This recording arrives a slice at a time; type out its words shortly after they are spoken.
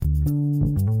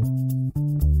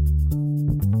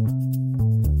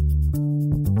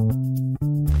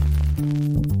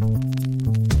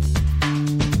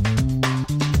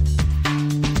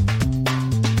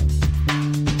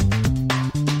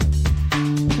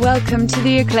Welcome to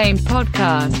the acclaimed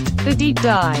podcast, The Deep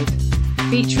Dive,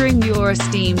 featuring your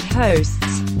esteemed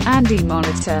hosts, Andy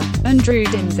Monitor and Drew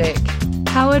Dinzik,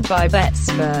 powered by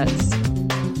BetSperts.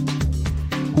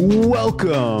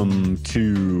 Welcome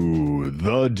to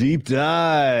The Deep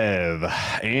Dive.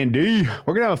 Andy,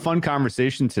 we're going to have a fun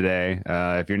conversation today.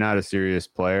 If you're not a serious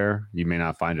player, you may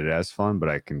not find it as fun, but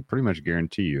I can pretty much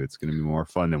guarantee you it's going to be more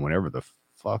fun than whatever the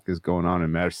fuck is going on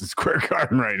in Madison Square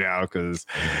Garden right now, because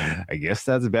I guess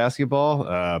that's basketball.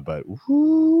 But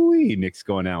Nick's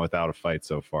going out without a fight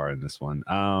so far in this one.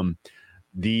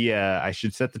 I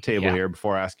should set the table here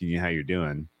before asking you how you're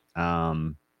doing.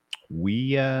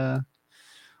 We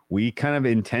kind of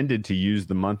intended to use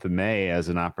the month of May as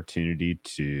an opportunity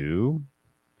to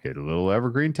hit a little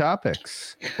evergreen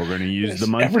topics. We're going to use the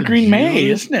month Evergreen of June. May,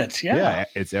 isn't it? Yeah,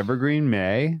 it's Evergreen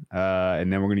May,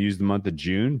 and then we're going to use the month of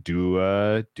June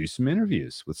do some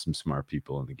interviews with some smart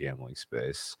people in the gambling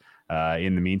space.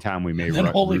 In the meantime, we may it's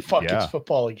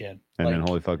football again. And then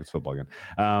holy fuck, it's football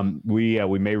again. We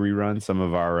may rerun some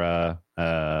of our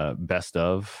best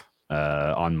of.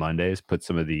 On Mondays, put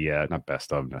some of the not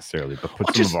best of necessarily, but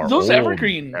put some of our those old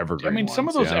evergreen. I mean, ones, some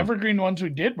of those evergreen ones we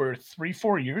did were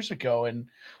 3-4 years ago, and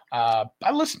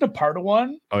I listened to part of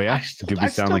one. Oh yeah, did we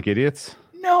sound like idiots?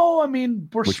 No, I mean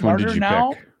we're Which smarter one did you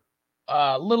now. pick?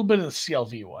 A little bit of the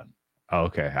CLV one. Oh,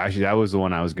 okay. Actually, that was the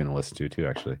one I was going to listen to too.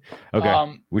 Actually,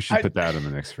 okay, we should put that in the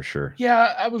mix for sure.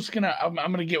 Yeah, I'm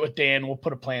gonna get with Dan. We'll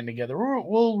put a plan together.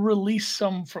 We'll release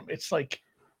some from. It's like.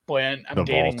 Boy, I'm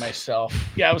dating myself.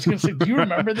 Yeah, I was going to say, do you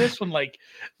remember this when like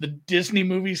the Disney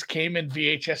movies came in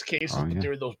VHS cases, but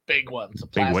there were those big ones,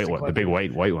 the big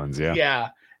white ones, yeah. Yeah,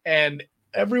 and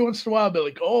every once in a while, they're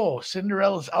like, "Oh,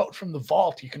 Cinderella's out from the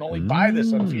vault. You can only buy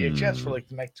this on VHS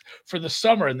for the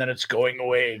summer, and then it's going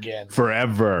away again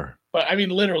forever." But I mean,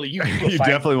 literally, you can you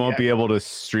definitely won't be able to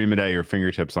stream it at your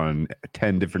fingertips on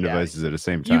 10 different devices at the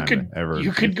same time.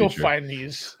 You could go find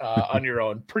these on your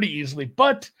own pretty easily,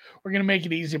 but we're going to make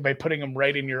it easy by putting them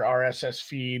right in your RSS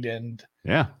feed. And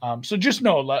so just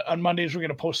know on Mondays, we're going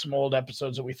to post some old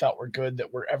episodes that we thought were good,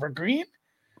 that were evergreen.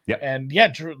 Yeah. And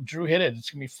Drew hit it. It's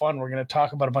going to be fun. We're going to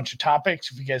talk about a bunch of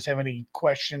topics. If you guys have any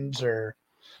questions, or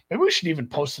maybe we should even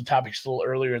post the topics a little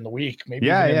earlier in the week. Maybe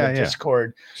in the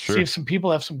Discord. Sure. See if some people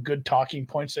have some good talking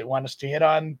points they want us to hit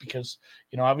on, because,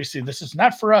 obviously this is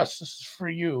not for us. This is for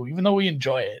you, even though we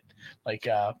enjoy it. Like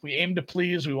we aim to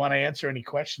please. We want to answer any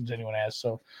questions anyone has.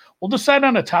 So we'll decide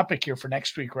on a topic here for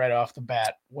next week right off the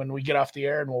bat when we get off the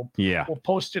air, and we'll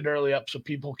post it early up so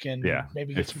people can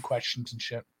maybe get some questions and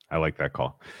shit. I like that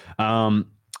call.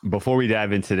 Before we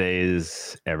dive into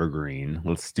today's evergreen,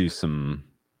 let's do some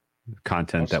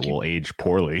content that will age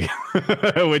poorly,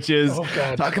 which is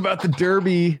talk about the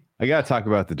Derby. I gotta talk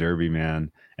about the Derby,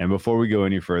 man. And before we go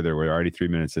any further, we're already 3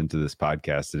 minutes into this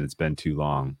podcast and it's been too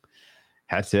long.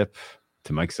 Hat tip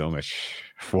to Mike Somich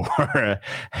for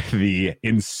the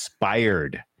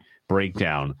inspired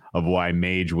breakdown of why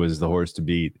Mage was the horse to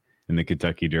beat in the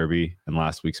Kentucky Derby in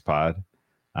last week's pod.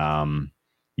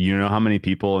 You know how many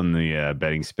people in the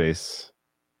betting space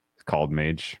called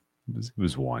Mage? It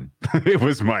was one. It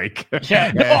was Mike.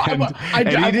 Yeah, no, and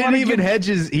he didn't even hedge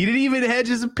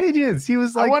his opinions. He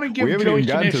was like, I want to give we haven't Joey even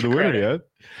gotten Knish to the winner yet.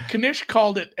 Knish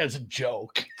called it as a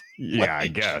joke. Yeah, I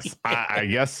guess. I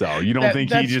guess so. You don't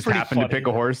think he just happened to pick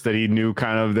a horse that he knew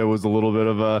kind of that was a little bit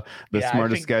of the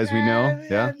smartest guys we know?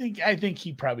 Yeah, I think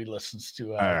he probably listens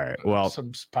to all right. Well,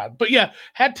 some spot. But yeah,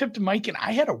 hat tip to Mike, and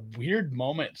I had a weird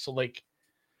moment. So like,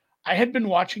 I had been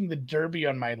watching the Derby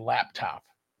on my laptop.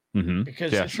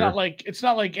 Because it's not like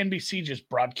NBC just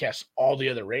broadcasts all the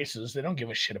other races. They don't give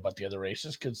a shit about the other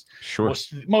races because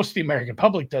most of the American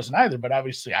public doesn't either. But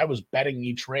obviously, I was betting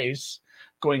each race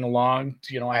going along.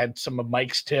 I had some of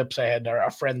Mike's tips. I had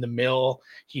our friend the Mill.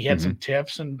 He had some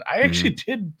tips, and I actually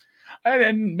did. I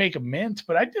didn't make a mint,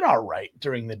 but I did all right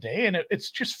during the day, and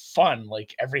it's just fun.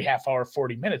 Like every half hour,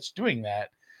 40 minutes doing that.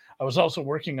 I was also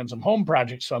working on some home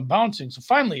projects, so I'm bouncing. So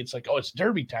finally, it's like, it's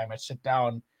Derby time. I sit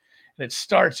down. And it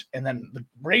starts, and then the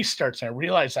race starts, and I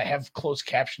realize I have closed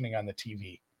captioning on the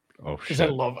TV. Oh, because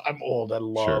I'm old. I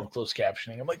love closed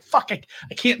captioning. I'm like, fuck, I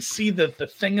can't see the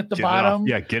thing at the bottom.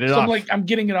 Yeah, get it off. off. I'm like, I'm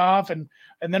getting it off, and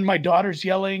then my daughter's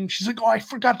yelling. She's like, I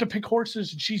forgot to pick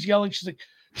horses, and she's yelling. She's like,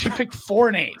 she picked 4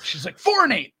 and 8. She's like, 4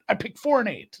 and 8. I picked 4 and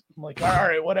 8. I'm like, all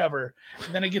right, whatever.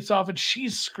 And then it gets off, and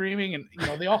she's screaming, and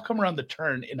they all come around the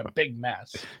turn in a big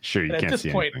mess. Sure, you and can't at this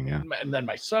see point, anything, yeah. And then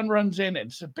my son runs in, and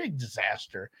it's a big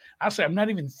disaster. Honestly, I'm not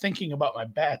even thinking about my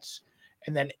bets.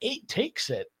 And then 8 takes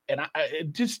it, and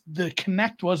the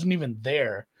connect wasn't even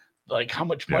there. Like how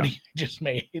much money I just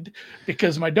made,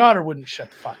 because my daughter wouldn't shut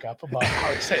the fuck up about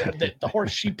how excited the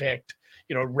horse she picked.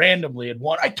 randomly had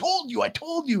won. I told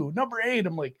you, number 8.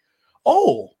 I'm like,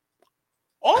 oh,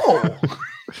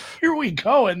 here we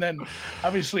go. And then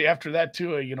obviously after that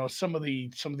too, some of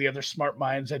the other smart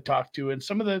minds I talked to and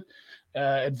some of the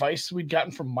advice we'd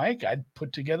gotten from Mike, I'd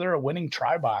put together a winning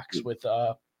try box with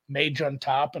Mage on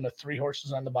top and 3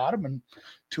 horses on the bottom, and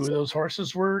 2 of those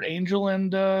horses were Angel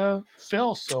and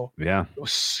Phil. So yeah, it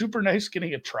was super nice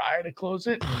getting a try to close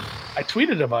it. And I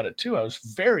tweeted about it too. I was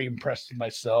very impressed with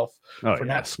myself for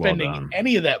not spending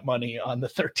any of that money on the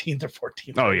 13th or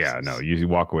 14th. Oh races. Yeah, no, you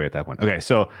walk away at that point. Okay,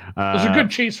 so those are good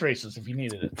chase races if you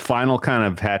needed it. Final kind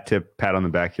of hat tip, pat on the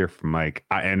back here from Mike.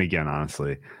 And again,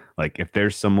 honestly, like if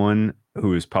there's someone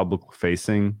who is public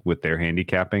facing with their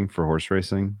handicapping for horse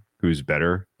racing who's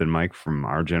better than Mike from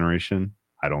our generation,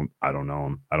 I don't know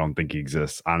him. I don't think he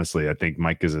exists. Honestly, I think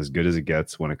Mike is as good as it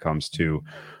gets when it comes to,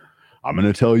 I'm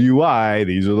going to tell you why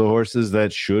these are the horses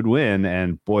that should win.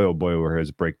 And boy, oh boy, were his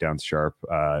breakdowns sharp.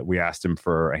 We asked him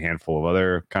for a handful of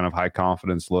other kind of high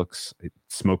confidence looks.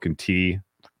 Smoking Tea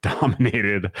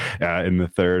dominated in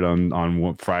the third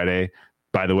on Friday.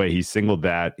 By the way, he singled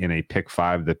that in a pick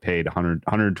 5 that paid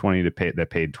 120 that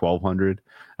paid 1,200.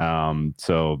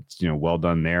 So well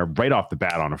done there. Right off the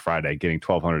bat on a Friday, getting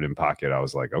 1,200 in pocket. I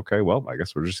was like, okay, well, I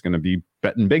guess we're just going to be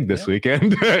betting big this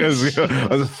weekend.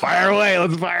 Let's fire away.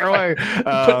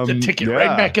 Put the ticket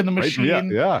right back in the machine.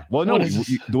 Right, yeah. Well, no,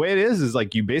 the way it is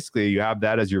like you have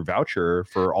that as your voucher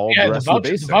for all the rest of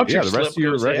the basic. The rest of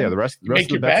your the rest of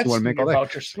the bets you want to make all day.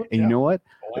 And you know what?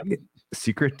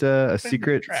 Secret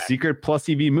plus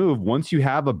EV move. Once you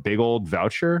have a big old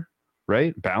voucher,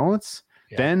 right? Balance.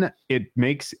 Yeah. Then it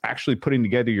makes actually putting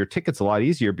together your tickets a lot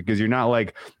easier because you're not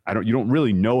like, you don't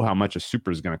really know how much a super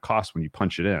is going to cost when you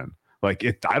punch it in. Like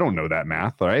I don't know that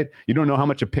math, right? You don't know how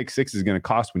much a pick 6 is going to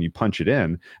cost when you punch it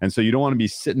in. And so you don't want to be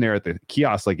sitting there at the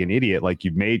kiosk like an idiot. Like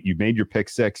you've made your pick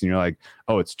 6 and you're like,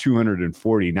 oh, it's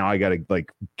 240. Now I got to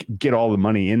like get all the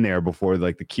money in there before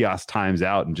like the kiosk times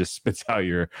out and just spits out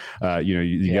your,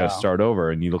 you got to start over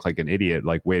and you look like an idiot,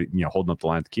 like holding up the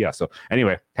line at the kiosk. So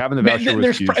anyway, having the voucher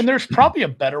was huge. And there's probably a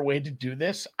better way to do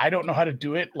this. I don't know how to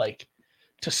do it. Like,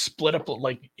 to split up,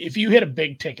 like if you hit a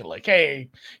big ticket, like, hey,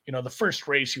 the first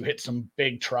race you hit some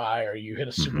big try or you hit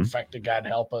a superfecta, God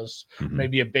help us,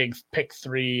 maybe a big pick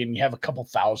 3 and you have a couple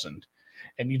thousand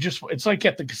and it's like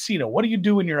at the casino. What do you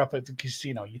do when you're up at the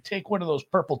casino? You take one of those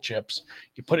purple chips,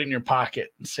 you put it in your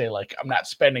pocket and say like, I'm not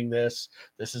spending this.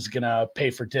 This is going to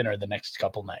pay for dinner the next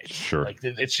couple nights. Sure. Like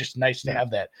it's just nice to have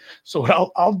that. So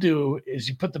what I'll do is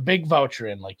you put the big voucher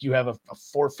in, like you have a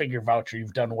 4-figure voucher.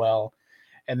 You've done well.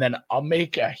 And then I'll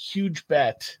make a huge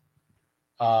bet,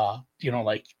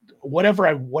 like whatever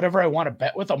I want to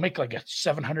bet with. I'll make like a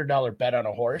 $700 bet on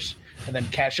a horse, and then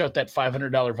cash out that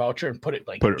 $500 voucher and put it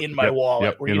in my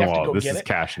wallet where you have to go get it.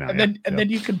 Cash now, and then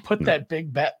you can put that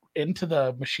big bet into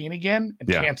the machine again and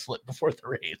cancel it before the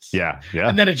race. Yeah.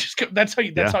 And then it just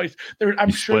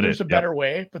I'm sure there's a better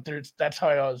way, but that's how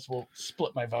I always will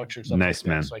split my vouchers up. Nice,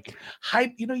 man. So I can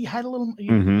hide. You hide a little.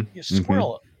 You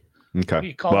squirrel. Okay. What do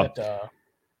you call it?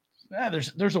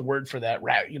 There's a word for that.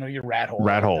 Your rat hole.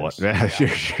 Rat hole. Yeah.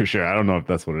 Sure. I don't know if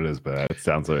that's what it is, but it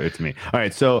sounds like it to me. All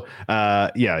right. So,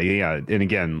 yeah. And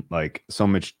again, like so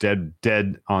much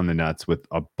dead on the nuts with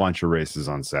a bunch of races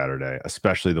on Saturday,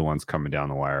 especially the ones coming down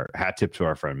the wire. Hat tip to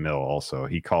our friend Mill. Also,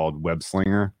 he called Web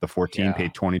Slinger. The 14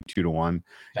 paid 22 to 1.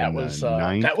 That was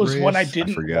one I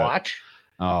didn't watch.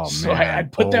 Oh man! So I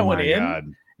put that one in. God.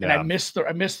 And I missed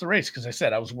the race because I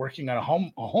said I was working on a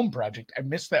home project. I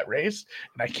missed that race,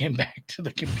 and I came back to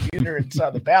the computer and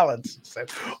saw the balance and said,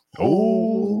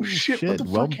 "Oh shit! What the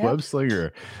fuck happened?" Web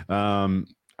Slinger. All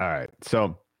right,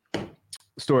 so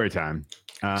story time.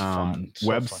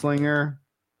 Web Slinger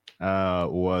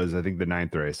was I think the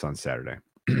 9th race on Saturday.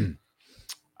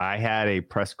 I had a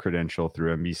press credential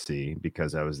through NBC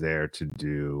because I was there to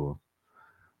do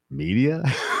media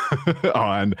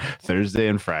on Thursday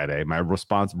and Friday. My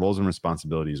roles and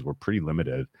responsibilities were pretty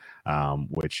limited,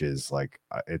 which is like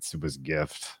it was a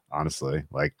gift, honestly.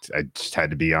 Like I just had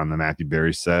to be on the Matthew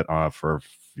Berry set for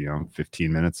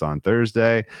 15 minutes on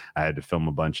Thursday. I had to film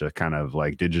a bunch of kind of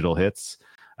like digital hits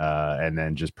and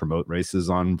then just promote races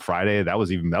on Friday. That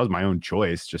was my own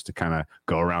choice, just to kind of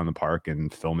go around the park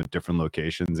and film at different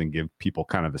locations and give people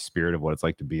kind of the spirit of what it's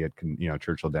like to be at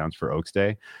Churchill Downs for Oaks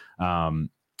Day.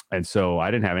 And so I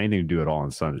didn't have anything to do at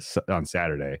all on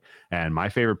Saturday. And my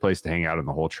favorite place to hang out on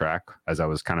the whole track, as I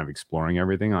was kind of exploring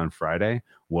everything on Friday,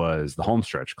 was the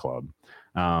Homestretch Club,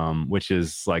 which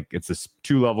is like it's a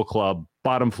 2-level club,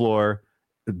 bottom floor,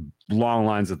 long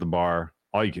lines at the bar.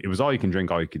 It was all you can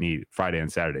drink, all you can eat Friday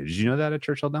and Saturday. Did you know that at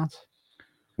Churchill Downs?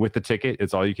 With the ticket,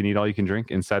 it's all you can eat, all you can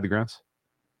drink inside the grounds.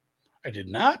 I did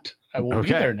not. I will be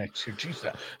there next year.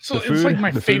 Jesus. So it's like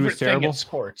my favorite thing in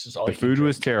sports is all the food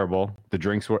was terrible. The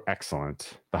drinks were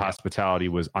excellent. The hospitality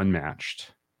was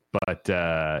unmatched. But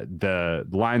the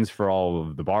lines for all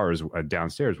of the bars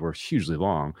downstairs were hugely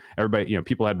long. Everybody,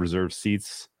 people had reserved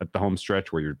seats at the home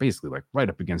stretch where you're basically like right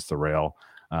up against the rail,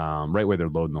 right where they're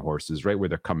loading the horses, right where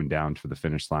they're coming down for the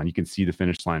finish line. You can see the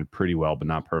finish line pretty well, but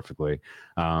not perfectly.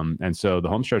 And so the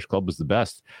home stretch club was the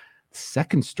best.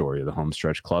 Second story of the home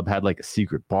stretch club had like a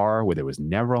secret bar where there was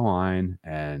never a line.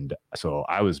 And so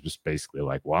I was just basically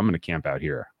like, well, I'm going to camp out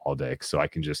here all day so I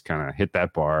can just kind of hit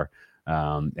that bar.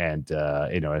 It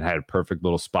had a perfect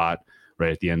little spot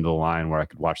right at the end of the line where I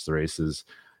could watch the races.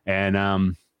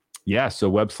 And so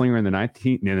Web Slinger in the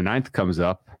ninth comes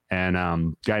up,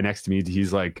 and guy next to me,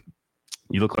 he's like,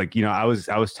 you look like, I was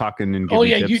talking and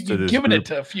giving tips to this giving group. it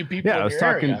to a few people. Yeah, I was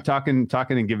talking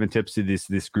and giving tips to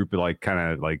this group of like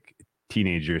kind of like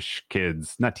teenagerish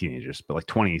kids, not teenagers, but like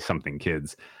 20 something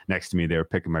kids next to me. They were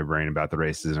picking my brain about the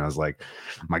races, and I was like,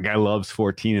 my guy loves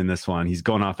 14 in this one. He's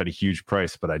going off at a huge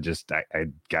price, but I think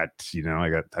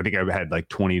I had like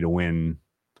 20 to win.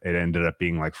 It ended up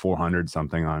being like 400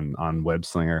 something on Web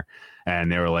Slinger.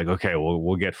 And they were like, okay, well,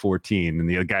 we'll get 14. And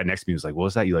the guy next to me was like, what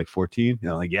was that? You like 14? I'm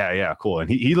like, yeah, cool. And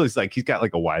he looks like he's got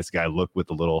like a wise guy look with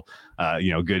a little,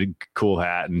 good, cool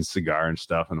hat and cigar and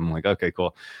stuff. And I'm like, okay,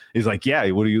 cool. He's like, yeah,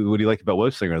 what do you like about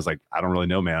Web Slinger? I was like, I don't really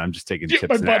know, man. I'm just taking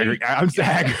tips and I'm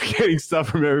aggregating stuff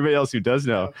from everybody else who does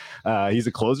know. He's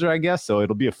a closer, I guess. So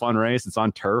it'll be a fun race. It's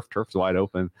on turf. Turf's wide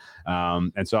open.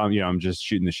 And so I'm just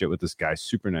shooting the shit with this guy,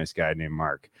 super nice guy named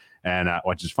Mark. And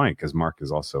which is funny because Mark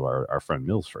is also our friend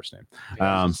Mill's first name.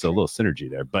 So a little synergy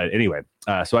there. But anyway,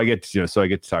 so I get to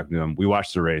talk to him. We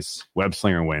watch the race. Web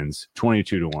Slinger wins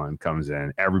 22-1, comes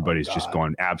in. Everybody's just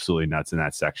going absolutely nuts in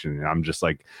that section. And I'm just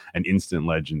like an instant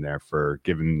legend there for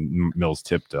giving Mill's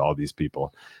tip to all these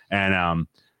people. And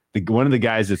one of the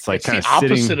guys that's like kind of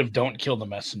opposite of don't kill the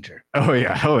messenger. Oh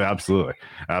yeah. Oh, absolutely.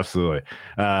 So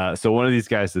one of these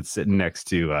guys that's sitting next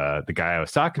to the guy I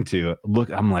was talking to,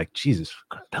 I'm like, Jesus,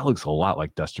 that looks a lot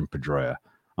like Dustin Pedroia.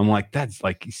 I'm like, that's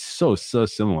like so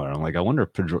similar. I'm like, I wonder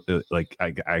if Pedroia, like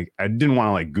I didn't want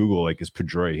to like Google like is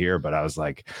Pedroia here, but I was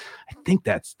like, I think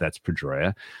that's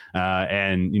Pedroia.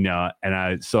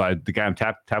 The guy I'm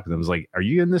tapping with him was like, are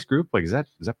you in this group? Like, is that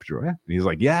Pedroia? And he's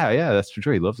like, yeah, that's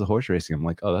Pedroia. He loves the horse racing. I'm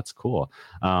like, oh, that's cool.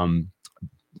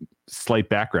 Slight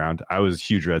background. I was a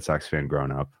huge Red Sox fan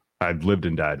growing up. I've lived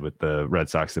and died with the Red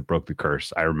Sox that broke the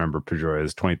curse. I remember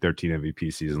Pedroia's 2013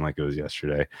 MVP season like it was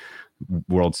yesterday.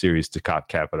 World Series to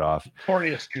cap it off.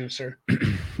 Porteous juicer.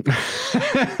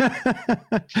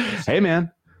 Hey,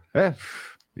 man.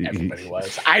 Everybody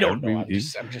was. I don't know.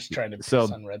 I'm just trying to be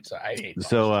on Red Sox. I hate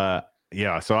so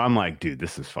I'm like, dude,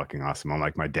 this is fucking awesome. I'm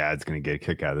like, my dad's going to get a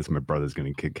kick out of this. My brother's going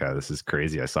to get a kick out of this. This is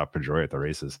crazy. I saw Pedroia at the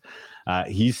races.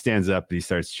 He stands up and he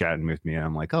starts chatting with me. And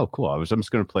I'm like, oh, cool. I'm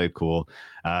just going to play it cool.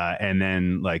 And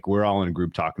then like, we're all in a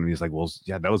group talking. And he's like, well,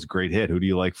 yeah, that was a great hit. Who do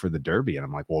you like for the Derby? And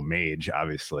I'm like, well, Mage,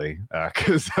 obviously.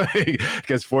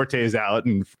 Because Forte is out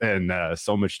and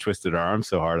so much twisted arm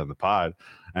so hard on the pod.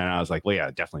 And I was like, well,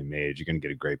 yeah, definitely Mage. You're going to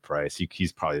get a great price. He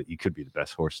could be the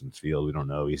best horse in the field. We don't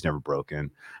know. He's never broken.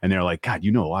 And they're like, God,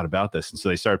 you know a lot about this. And so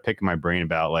they started picking my brain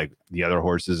about like the other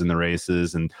horses in the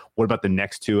races. And what about the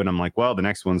next two? And I'm like, well, the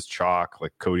next one's chalk,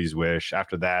 like Cody's Wish.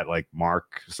 After that, like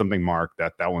Mark,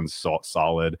 that one's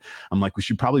solid. I'm like, we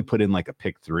should probably put in like a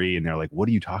pick 3. And they're like, what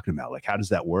are you talking about? Like, how does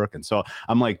that work? And so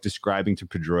I'm like describing to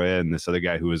Pedroia and this other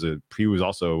guy he was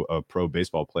also a pro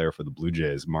baseball player for the Blue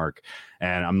Jays, Mark.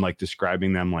 And I'm like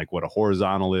describing them like what a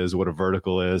horizontal is, what a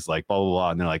vertical is, like blah, blah,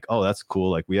 blah. And they're like, oh, that's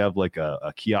cool. Like we have like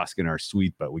a kiosk in our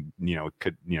suite, but we,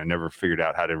 never figured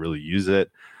out how to really use it.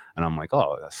 And I'm like,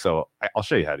 oh, so I'll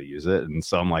show you how to use it. And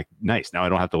so I'm like, nice. Now I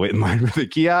don't have to wait in line for the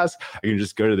kiosk. I can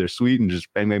just go to their suite and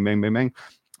just bang, bang, bang, bang,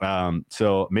 bang.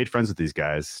 So made friends with these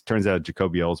guys. Turns out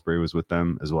Jacoby Ellsbury was with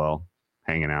them as well,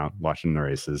 hanging out, watching the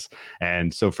races.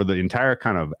 And so for the entire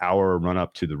kind of hour run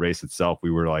up to the race itself,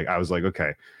 I was like,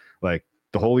 okay, like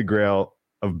the holy grail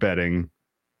of betting,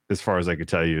 as far as I could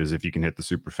tell you, is if you can hit the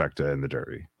superfecta in the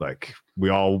Derby. Like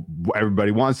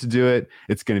everybody wants to do it.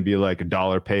 It's going to be like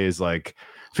 $1 pays like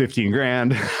 15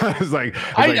 grand.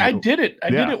 I did it.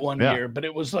 I did it one year, but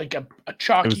it was like a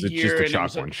chalky year. Just a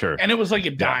chalk one, sure. And it was like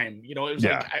a dime. It was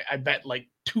like I bet like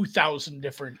 2,000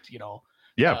 different,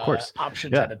 yeah, of course.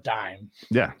 Options at a dime.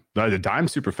 Yeah, the dime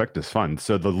superfecta is fun.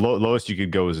 So the lowest you could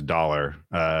go is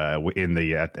 $1 in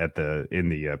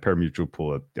the pari-mutuel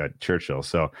pool at Churchill.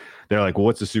 So they're like, well,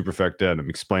 what's a superfecta? And I'm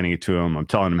explaining it to them. I'm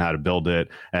telling them how to build it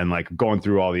and like going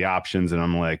through all the options. And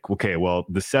I'm like, okay, well,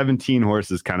 the 17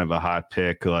 horse is kind of a hot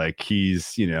pick. Like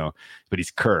he's, but he's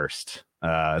cursed.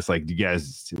 It's like,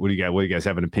 what do you guys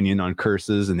have an opinion on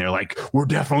curses? And they're like, we're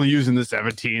definitely using the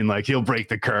 17. Like, he'll break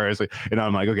the curse. And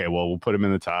I'm like, okay, well, we'll put him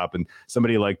in the top. And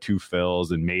somebody like 2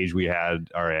 fills, and mage we had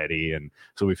already. And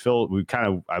so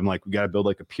I'm like, we got to build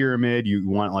like a pyramid. You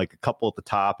want like a couple at the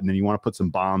top, and then you want to put some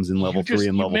bombs in level 3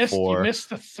 and level 4. You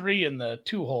missed the 3 in the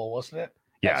 2 hole, wasn't it?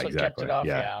 That's exactly.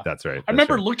 Yeah, that's right. I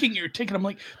remember looking at your ticket. I'm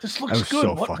like, this looks good.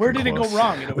 So where did it go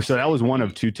wrong? So that was one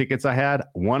of 2 tickets I had.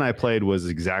 One I played was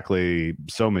exactly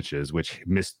Somich's, which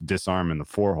missed disarm in the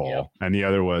 4 hole. Yep. And the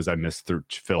other was I missed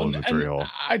fill in the 3 hole.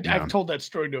 I've told that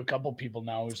story to a couple people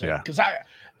now. Because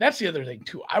that's the other thing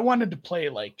too. I wanted to play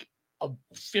like a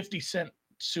 50-cent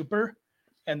super,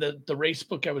 and the race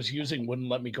book I was using wouldn't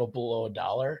let me go below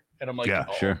 $1. And I'm like,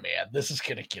 man, this is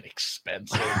going to get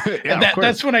expensive. And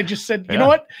that's when I just said, you know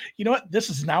what?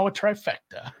 This is now a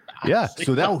trifecta. Yeah.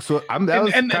 I'm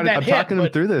talking him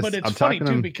through this. But it's funny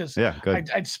too, because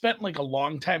I'd spent like a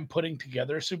long time putting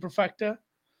together a superfecta,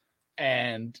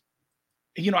 and,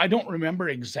 I don't remember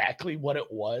exactly what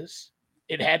it was.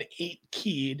 It had 8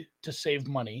 keyed to save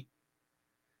money.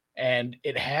 And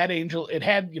it had Angel of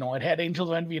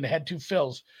Envy, and it had 2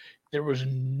 fills. There was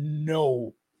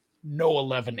no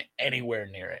 11 anywhere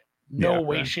near it. No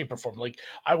way, shape, or form. Like,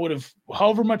 I would have,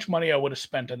 however much money I would have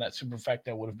spent on that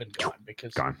superfecta would have been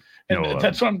gone. And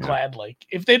that's what I'm glad. Like,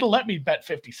 if they'd let me bet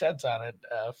 50 cents on it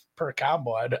per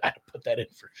combo, I'd put that in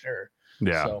for sure.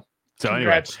 Yeah. So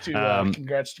congrats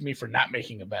to me for not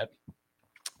making a bet.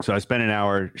 So I spent an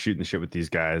hour shooting the shit with these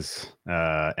guys,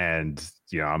 and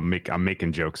I'm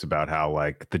making jokes about how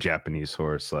like the Japanese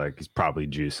horse, like he's probably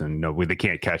juicing. No, they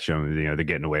can't catch him. They're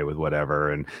getting away with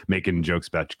whatever, and making jokes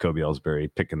about Jacoby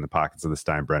Ellsbury picking the pockets of the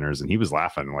Steinbrenners, and he was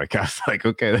laughing. Like, I was like,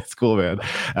 okay, that's cool, man.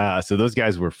 So those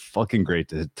guys were fucking great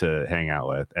to hang out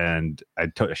with, and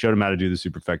I showed them how to do the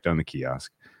superfecta on the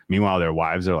kiosk. Meanwhile, their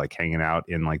wives are like hanging out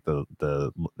in like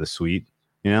the suite.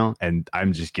 And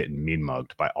I'm just getting mean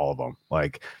mugged by all of them.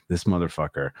 Like, this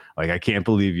motherfucker, like, I can't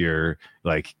believe you're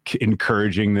like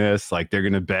encouraging this. Like, they're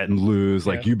going to bet and lose.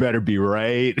 Like, you better be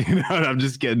right. And I'm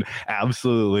just getting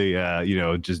absolutely,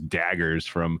 just daggers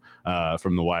from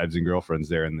the wives and girlfriends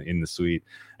there in the suite.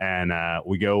 And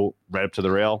we go right up to the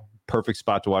rail. Perfect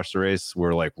spot to watch the race.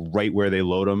 We're like right where they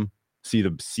load them. See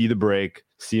the break,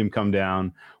 see them come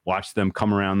down, watch them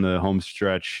come around the home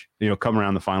stretch, come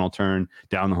around the final turn,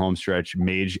 down the home stretch.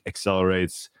 Mage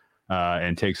accelerates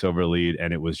and takes over the lead,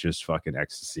 and it was just fucking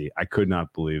ecstasy. I could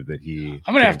not believe that he.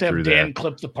 I'm gonna have to have Dan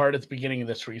clip the part at the beginning of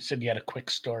this where you said you had a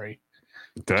quick story.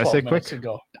 Did I say quick?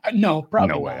 Ago. No,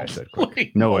 probably no way. Not. I said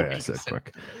quick. No way I said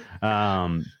quick.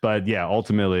 But yeah,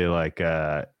 ultimately, like,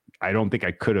 I don't think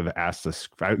I could have asked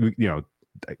the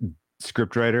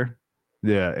script writer.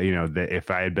 Yeah,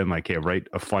 if I had been like, hey, write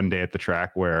a fun day at the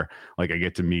track where like I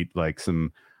get to meet like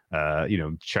some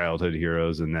childhood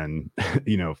heroes, and then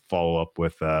follow up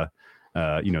with the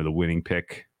winning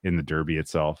pick in the Derby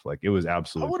itself. Like, it was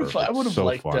absolutely perfect. I would have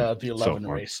liked the 11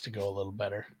 race to go a little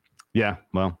better. Yeah,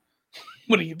 well,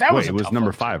 it was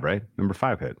number 5, right? Number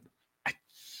 5 hit. I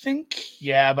think,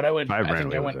 yeah, but I went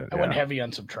heavy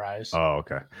on some tries. Oh,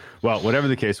 okay. Well, whatever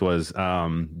the case was,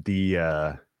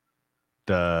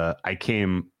 I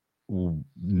came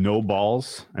no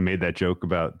balls. I made that joke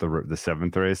about the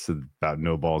 7th race about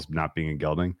no balls not being a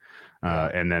gelding,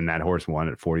 and then that horse won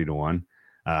at 40-1.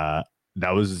 That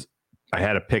was, I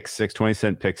had a pick 6,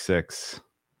 20-cent pick 6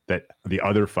 that the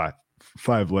other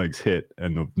five legs hit,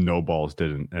 and the no balls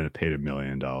didn't, and it paid $1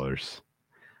 million.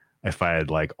 If I had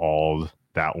like all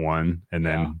that one and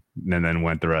then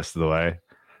went the rest of the way,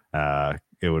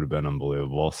 it would have been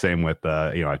unbelievable. Same with 2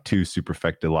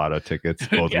 superfecta lotto tickets.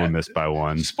 Both were missed by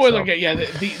 1. Spoiler,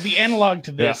 the analog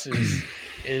to this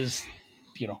is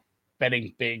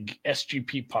betting big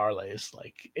SGP parlays.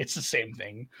 Like, it's the same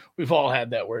thing. We've all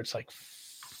had that where it's like,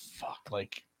 fuck,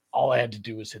 like all I had to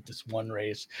do was hit this one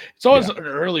race. It's always an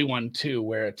early one too,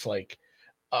 where it's like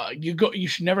you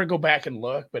should never go back and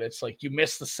look, but it's like you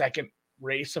miss the second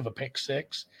race of a pick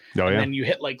 6, and then you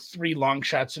hit like 3 long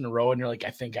shots in a row, and you're like, I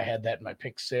think I had that in my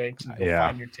pick 6, and you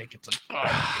find your tickets. Like,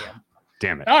 oh,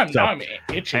 damn it. Now I'm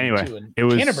itching anyway, too, and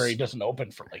Canterbury doesn't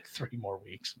open for like 3 more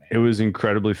weeks, man. It was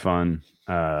incredibly fun.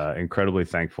 Incredibly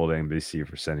thankful to NBC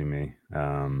for sending me.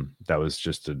 That was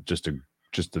just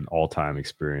an all-time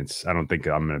experience. I don't think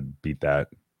I'm going to beat that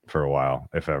for a while,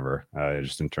 if ever,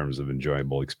 just in terms of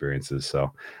enjoyable experiences.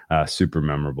 So super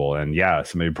memorable. And yeah,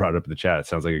 somebody brought up in the chat, it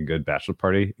sounds like a good bachelor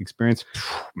party experience.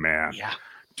 Man,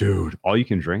 dude, all you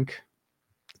can drink.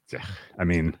 I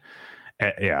mean,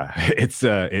 it's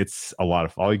a lot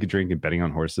of all you can drink and betting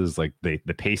on horses. Like they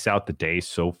pace out the day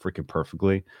so freaking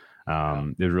perfectly.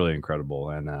 It was really incredible.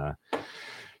 And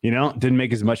Didn't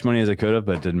make as much money as I could have,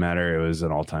 but it didn't matter. It was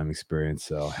an all-time experience.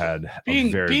 So had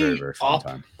a very, very, very fun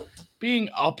time. Being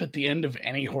up at the end of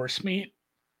any horse meet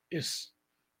is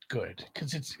good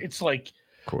because it's like,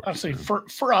 honestly,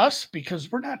 for us,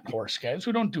 because we're not horse guys,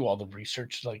 we don't do all the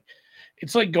research. Like,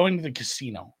 it's like going to the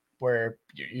casino where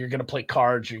you're going to play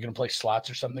cards, or you're going to play slots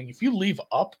or something. If you leave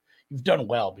up, you've done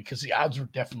well because the odds were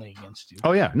definitely against you.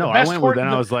 Oh yeah, no, I went with that.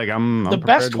 I was like, I'm the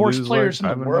best horse players in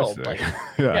the world. Like,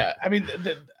 yeah, I mean,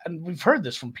 and we've heard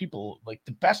this from people. Like,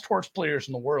 the best horse players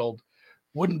in the world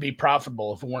wouldn't be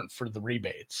profitable if it weren't for the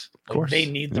rebates. Like, of course, they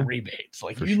need the rebates.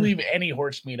 Like, you leave any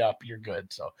horse meet up, you're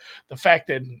good. So the fact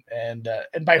that and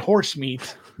by horse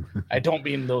meat, I don't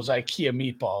mean those IKEA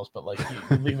meatballs, but like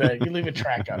you leave a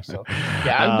track up. So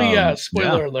yeah, I'll be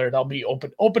spoiler alert. I'll be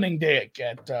opening day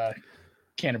at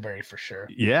Canterbury for sure.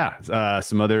 Yeah,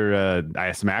 some other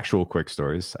some actual quick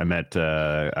stories. I met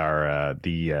I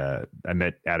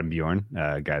met Adam Bjorn,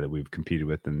 a guy that we've competed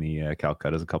with in the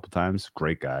Calcuttas a couple times.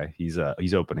 Great guy. He's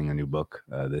opening a new book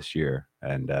this year,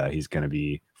 and he's going to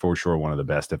be for sure one of the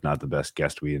best, if not the best,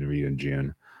 guest we interview in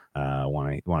June.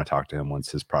 Want to talk to him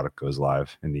once his product goes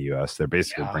live in the U.S. They're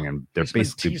basically bringing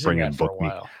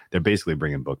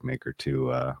Bookmaker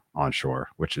to onshore,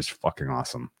 which is fucking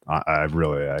awesome.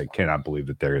 I cannot believe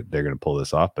that they're going to pull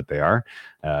this off, but they are.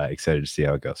 Excited to see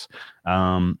how it goes.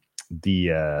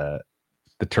 The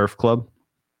Turf Club.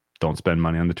 Don't spend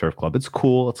money on the Turf Club. It's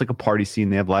cool. It's like a party scene.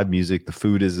 They have live music. The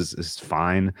food is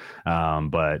fine,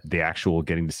 but the actual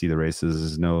getting to see the races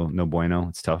is no bueno.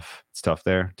 It's tough. It's tough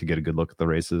there to get a good look at the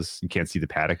races. You can't see the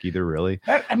paddock either, really.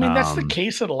 That's the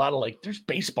case at a lot of, like, there's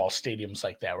baseball stadiums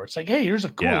like that where it's like, hey, here's a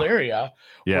cool area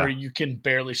where you can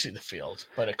barely see the field,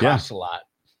 but it costs a lot.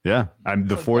 Yeah, I'm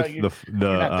the fourth. You're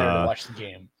not there to watch the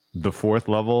game. The fourth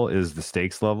level is the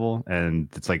stakes level, and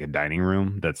it's like a dining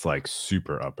room that's like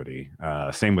super uppity.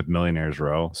 Same with Millionaires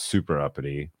Row, super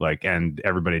uppity. Like, and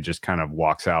everybody just kind of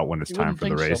walks out when it's time for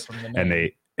the race,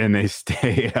 and they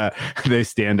stay. They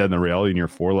stand on the rail, and you're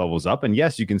 4 levels up. And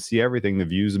yes, you can see everything. The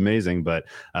view's amazing, but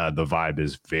the vibe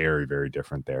is very, very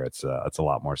different there. It's a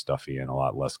lot more stuffy and a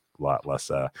lot less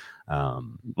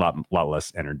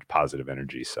positive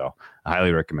energy. So I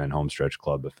highly recommend Homestretch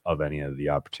Club of any of the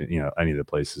opportunity, any of the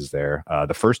places there.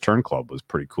 The First Turn Club was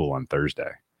pretty cool on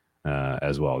Thursday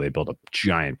as well. They built a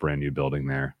giant brand new building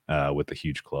there with a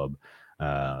huge club.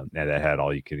 And that had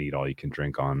all you can eat, all you can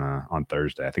drink on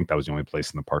Thursday. I think that was the only place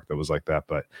in the park that was like that.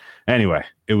 But anyway,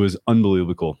 it was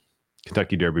unbelievably cool.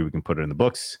 Kentucky Derby, we can put it in the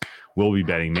books. We'll be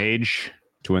betting Mage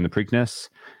to win the Preakness.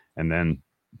 And then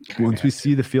once we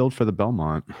see the field for the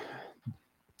Belmont,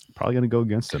 probably going to go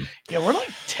against him. Yeah, we're like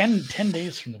 10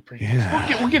 days from the Preakness.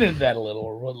 Yeah. We'll get into that a little.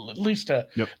 Or we'll at least there'll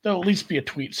at least be a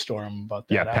tweet storm about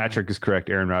that. Yeah, Patrick is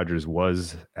correct. Aaron Rodgers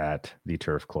was at the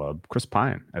Turf Club. Chris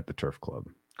Pine at the Turf Club.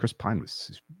 Chris Pine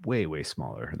was way, way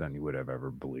smaller than you would have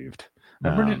ever believed.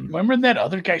 Remember that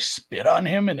other guy spit on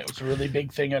him, and it was a really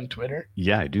big thing on Twitter?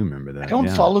 Yeah, I do remember that. I don't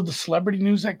follow the celebrity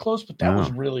news that close, but that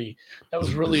was really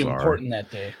important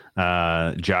that day.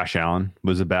 Josh Allen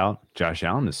was about. Josh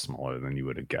Allen is smaller than you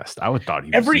would have guessed. I would thought he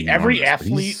was every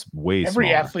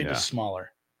athlete is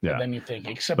smaller. Than you think,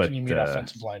 except when you meet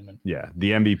offensive linemen. Yeah,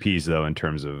 the MVPs though, in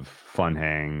terms of fun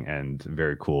hang and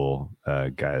very cool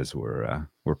guys, were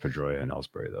Pedroia and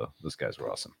Ellsbury though. Those guys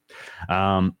were awesome.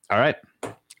 All right,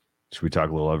 should we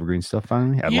talk a little evergreen stuff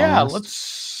finally?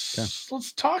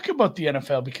 Let's talk about the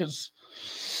NFL because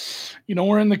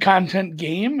we're in the content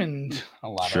game and a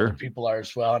lot of other people are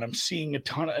as well. And I'm seeing a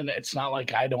ton and it's not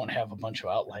like I don't have a bunch of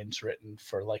outlines written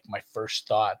for like my first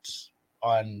thoughts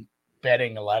on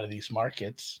betting a lot of these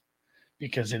markets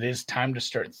because it is time to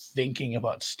start thinking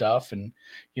about stuff. And,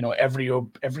 every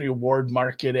award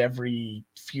market, every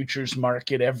futures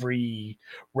market, every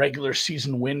regular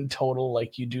season win total,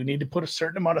 like you do need to put a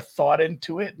certain amount of thought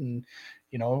into it and,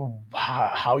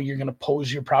 how you're going to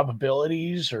pose your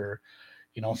probabilities or,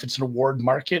 if it's an award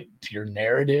market, to your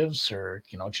narratives or,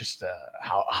 just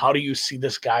how do you see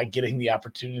this guy getting the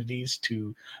opportunities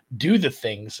to do the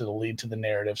things that'll lead to the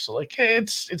narrative? So like, hey,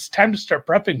 it's time to start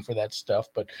prepping for that stuff.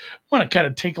 But I want to kind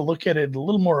of take a look at it, a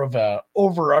little more of a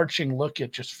overarching look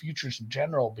at just futures in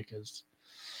general, because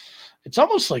it's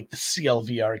almost like the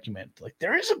CLV argument. Like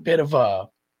there is a bit of a,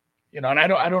 and I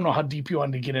don't know how deep you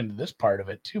want to get into this part of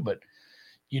it too, but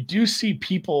you do see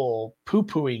people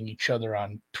poo-pooing each other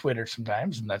on Twitter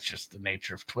sometimes, and that's just the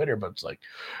nature of Twitter. But it's like,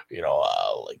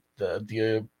 like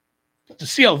the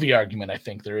CLV argument. I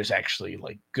think there is actually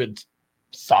like good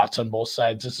thoughts on both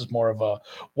sides. This is more of a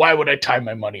why would I tie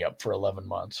my money up for 11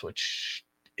 months, which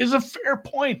is a fair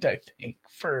point, I think,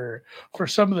 for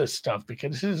some of this stuff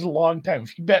because it is a long time.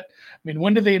 If you bet,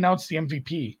 when did they announce the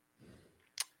MVP?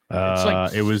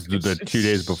 It was the 2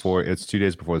 days before. It's 2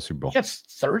 days before the Super Bowl. Yeah, it's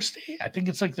Thursday. I think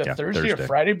it's like the Thursday or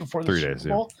Friday before the 3 Super days,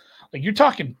 Bowl. Yeah. Like you're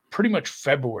talking pretty much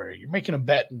February. You're making a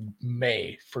bet in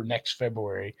May for next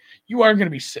February. You are going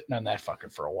to be sitting on that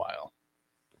fucker for a while.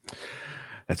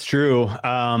 That's true.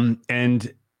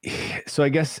 And so I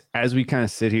guess as we kind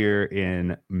of sit here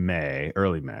in May,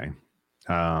 early May,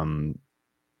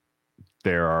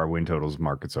 there are win totals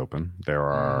markets open. There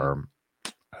are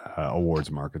awards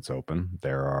markets open.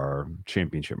 There are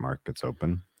championship markets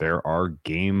open. There are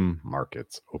game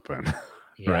markets open,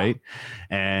 right?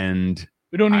 And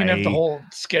we don't even have the whole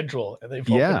schedule. They've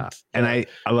opened. And I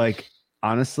like,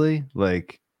 honestly,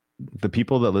 like the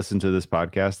people that listen to this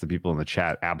podcast, the people in the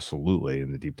chat, absolutely,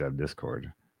 in the Deep Dive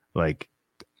Discord, like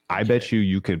I bet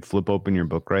you could flip open your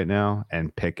book right now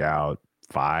and pick out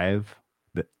 5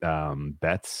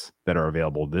 bets that are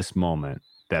available this moment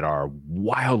that are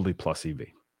wildly plus EV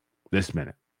this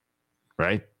minute,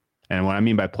 right? And what I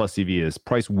mean by plus EV is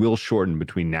price will shorten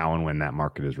between now and when that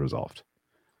market is resolved.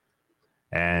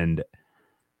 And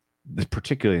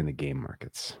particularly in the game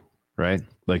markets, right?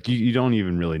 Like you don't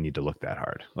even really need to look that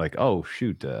hard. Like, oh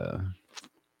shoot,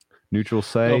 neutral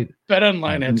site. Well, Bet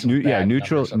Online had some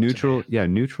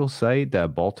neutral site.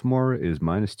 Baltimore is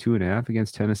 -2.5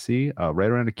 against Tennessee, right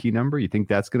around a key number. You think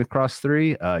that's going to cross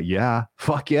 3? Yeah,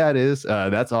 fuck yeah, it is.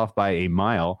 That's off by a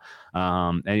mile.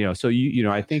 And so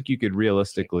I think you could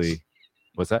realistically.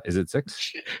 What's that? Is it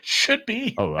 6? Should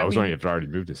be. Oh, I was wondering if it already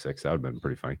moved to 6. That would have been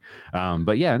pretty funny.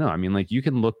 But yeah, no, I mean, like you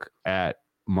can look at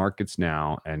markets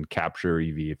now and capture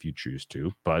EV if you choose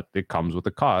to, but it comes with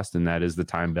a cost, and that is the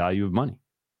time value of money.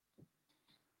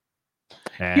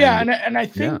 And I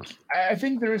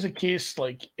think there is a case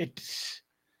like it's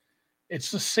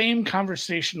the same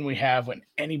conversation we have when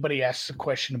anybody asks a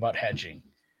question about hedging.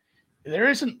 There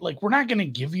isn't like, we're not going to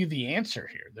give you the answer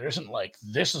here. There isn't like,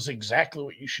 this is exactly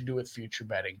what you should do with future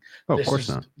betting. Oh, of course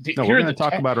not. No, we're going to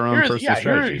talk about our own personal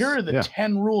strategies. Here are the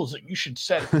 10 rules that you should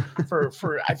set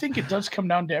for, I think it does come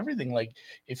down to everything. Like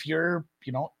if you're,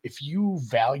 if you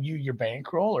value your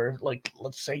bankroll, or like,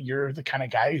 let's say you're the kind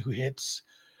of guy who hits,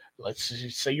 let's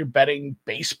say you're betting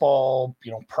baseball,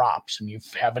 props, and you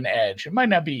have an edge. It might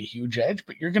not be a huge edge,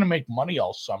 but you're going to make money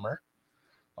all summer.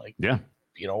 Like,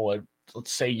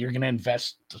 let's say you're going to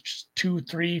invest $2,000,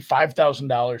 $3,000,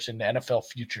 $5,000 into NFL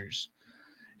futures,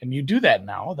 and you do that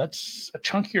now. That's a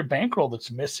chunk of your bankroll that's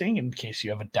missing in case you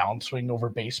have a downswing over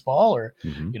baseball, or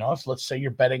if let's say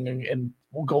you're betting, and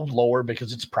we'll go lower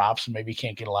because it's props and maybe you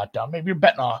can't get a lot down. Maybe you're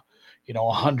betting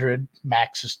 100,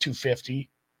 max is 250.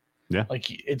 Yeah, like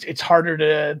it's harder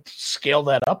to scale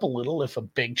that up a little if a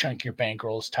big chunk of your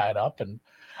bankroll is tied up. And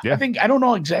I don't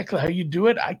know exactly how you do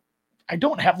it. I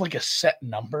don't have like a set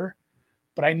number.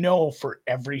 But I know for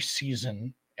every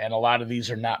season, and a lot of these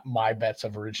are not my bets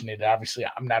I've originated. Obviously,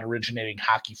 I'm not originating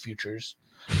hockey futures.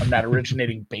 I'm not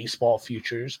originating baseball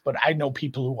futures. But I know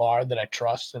people who are, that I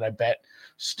trust, that I bet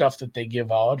stuff that they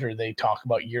give out or they talk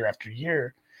about year after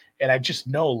year. And I just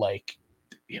know, like,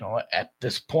 at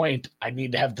this point, I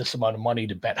need to have this amount of money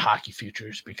to bet hockey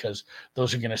futures because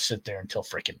those are going to sit there until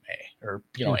freaking May or,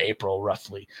 April,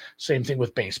 roughly. Same thing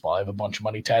with baseball. I have a bunch of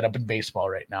money tied up in baseball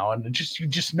right now. And you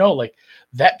just know, like,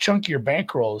 that chunk of your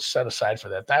bankroll is set aside for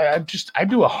that. I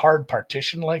do a hard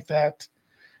partition like that.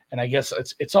 And I guess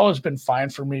it's always been fine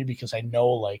for me because I know,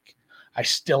 like, I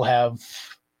still have,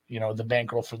 the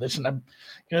bankroll for this. And I'm,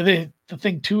 the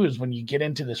thing too is when you get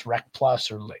into this Rec Plus,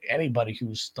 or like anybody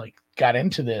who's like got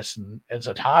into this and as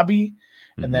a hobby,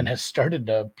 and then has started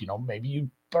to, maybe you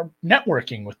are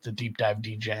networking with the Deep Dive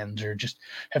DGens, or just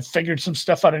have figured some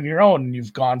stuff out on your own. And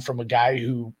you've gone from a guy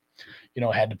who,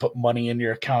 had to put money in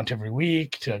your account every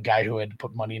week, to a guy who had to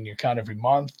put money in your account every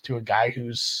month, to a guy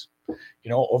who's,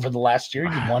 over the last year,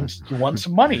 you won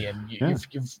some money, and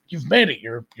you've made it.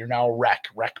 You're now Rec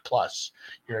Plus.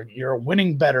 You're a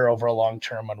winning better over a long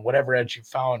term on whatever edge you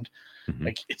found.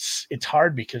 Like it's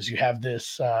hard because you have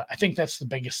this. I think that's the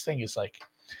biggest thing is, like,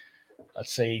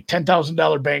 let's say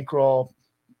 $10,000 bankroll.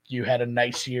 You had a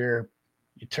nice year.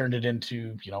 You turned it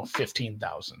into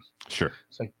 15,000. Sure.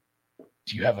 It's like,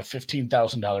 do you have a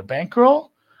 $15,000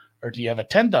 bankroll? Or do you have a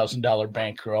 $10,000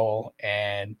 bankroll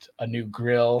and a new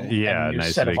grill, and a new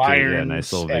nice set of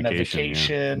irons, and a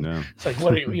vacation? Yeah. It's like,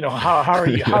 what are you,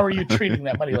 how are you treating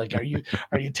that money? Like, are you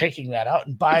taking that out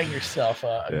and buying yourself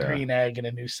a green egg and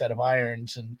a new set of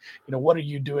irons? And what are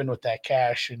you doing with that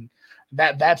cash? And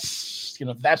that's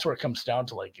where it comes down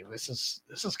to, like, this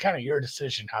is kind of your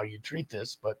decision how you treat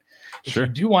this. But if you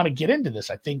do want to get into this,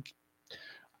 I think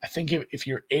if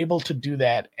you're able to do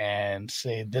that and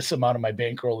say this amount of my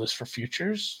bankroll is for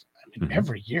futures, I mean,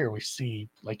 every year we see,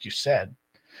 like you said,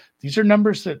 These are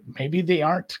numbers that maybe they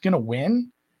aren't going to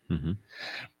win,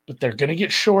 but they're going to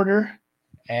get shorter.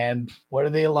 And what do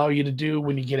they allow you to do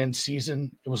when you get in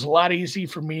season? It was a lot easy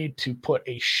for me to put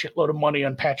a shitload of money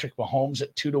on Patrick Mahomes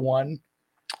at 2-1,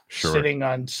 sitting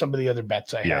on some of the other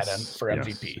bets I had on for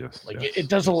MVP. It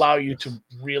does allow you to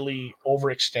really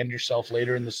overextend yourself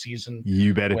later in the season.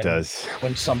 You bet it does.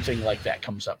 When something like that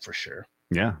comes up, for sure.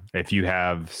 Yeah. If you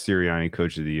have Sirianni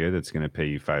Coach of the Year that's going to pay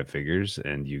you 5 figures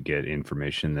and you get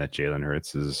information that Jalen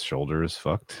Hurts' shoulder is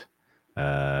fucked,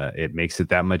 it makes it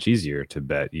that much easier to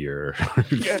bet your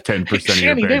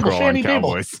 10% of your bankroll on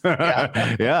Cowboys.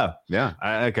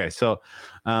 Okay. So,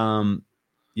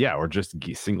 or just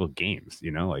single games,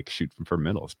 like shoot for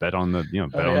middles, bet on the,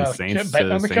 bet on the Saints,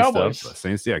 bet on the Cowboys.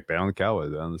 Saints, bet on the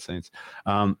Cowboys, bet on the Saints.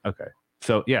 Okay.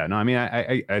 So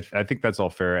I think that's all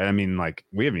fair. And I mean, like,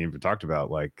 we haven't even talked about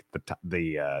like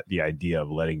the idea of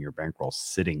letting your bankroll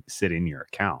sit in your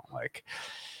account. Like,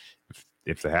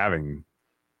 if the halving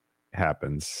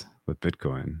happens with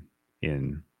Bitcoin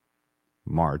in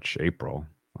March, April,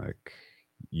 like,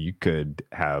 you could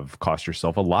have cost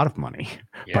yourself a lot of money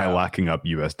by locking up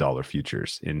US dollar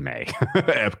futures in May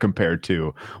compared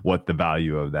to what the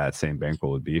value of that same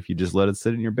bankroll would be if you just let it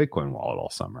sit in your Bitcoin wallet all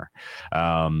summer.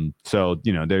 So,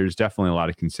 there's definitely a lot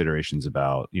of considerations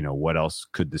about, what else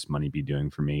could this money be doing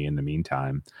for me in the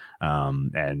meantime?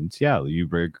 You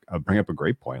bring up a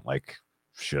great point. Like,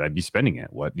 should I be spending it?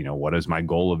 What is my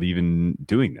goal of even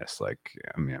doing this? Like,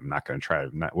 I mean, I'm not going to try.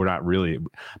 I'm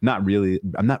not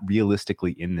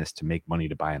realistically in this to make money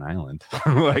to buy an island.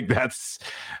 Like, that's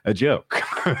a joke.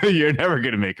 You're never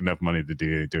going to make enough money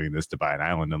to doing this to buy an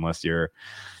island unless you're,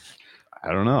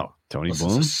 I don't know, Tony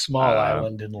Bloom. It's a small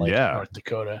island in North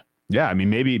Dakota. Yeah, I mean,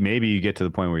 maybe you get to the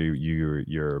point where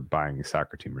you're buying a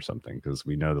soccer team or something, because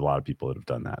we know that a lot of people that have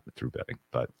done that through betting.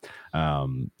 But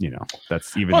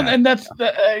that's even. Well, and that's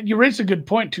you raised a good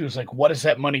point too. Is like, what is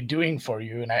that money doing for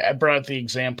you? And I brought up the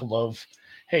example of,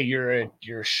 hey, you're a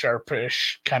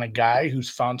sharpish kind of guy who's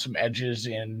found some edges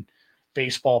in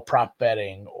baseball prop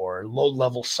betting or low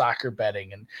level soccer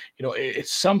betting, and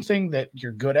it's something that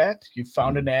you're good at. You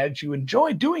found an edge. You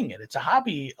enjoy doing it. It's a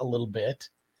hobby a little bit.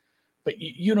 But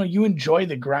you enjoy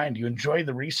the grind, you enjoy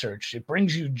the research. It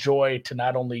brings you joy to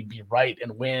not only be right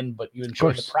and win, but you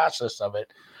enjoy the process of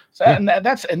it. So, and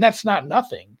that's not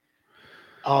nothing.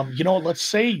 Let's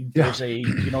say there's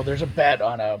a bet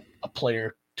on a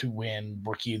player to win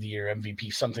Rookie of the Year,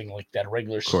 MVP, something like that. A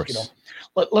regular,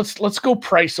 let's go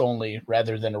price only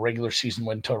rather than a regular season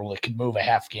win total that could move a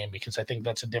half game, because I think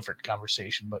that's a different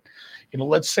conversation. But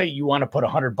let's say you want to put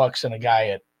 $100 in a guy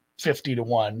at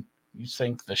 50-1. You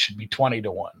think this should be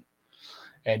 20-1,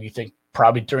 and you think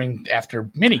probably after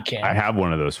minicamp. I have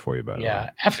one of those for you, by the way.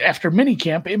 After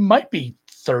minicamp, it might be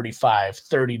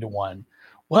 30-1.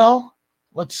 Well,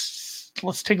 let's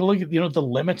take a look at the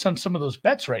limits on some of those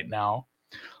bets right now.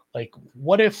 Like,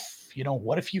 what if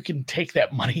you can take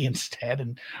that money instead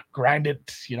and grind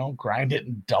it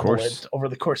and double it over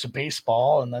the course of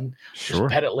baseball, and then just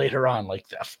bet it later on. Like,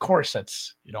 of course,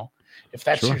 that's if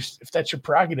that's your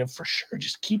prerogative, for sure,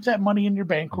 just keep that money in your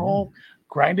bankroll,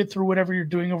 grind it through whatever you're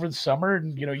doing over the summer,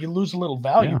 and you lose a little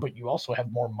value, but you also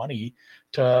have more money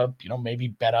to maybe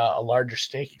bet a larger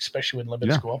stake, especially when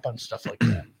limits go up on stuff like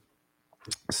that.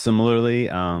 Similarly,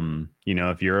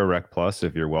 if you're a Rec Plus,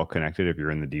 if you're well connected, if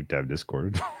you're in the Deep Dive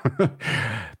Discord,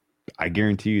 I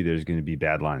guarantee you there's going to be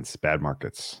bad lines, bad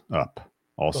markets up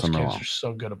all Those summer kids long. are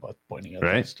so good about pointing out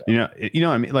right? that stuff. I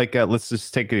mean, like, let's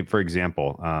just take it for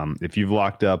example. If you've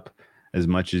locked up as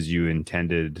much as you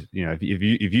intended,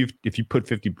 if you put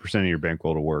 50% of your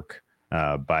bankroll to work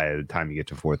by the time you get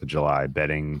to 4th of July,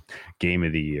 betting game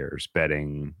of the years,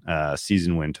 betting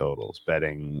season win totals,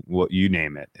 betting what you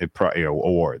name it,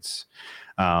 awards,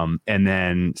 and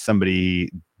then somebody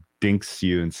dinks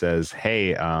you and says,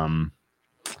 "Hey,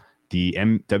 the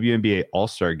WNBA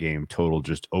All-Star Game total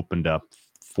just opened up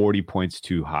 40 points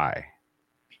too high."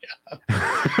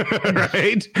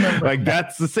 Right? Like,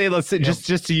 that's to say, let's say,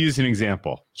 just to use an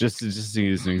example, just to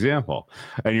use an example,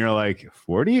 and you're like,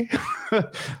 40?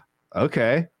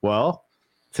 Okay, well,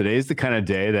 today's the kind of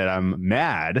day that I'm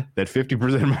mad that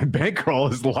 50% of my bankroll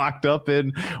is locked up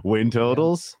in win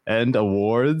totals and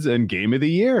awards and game of the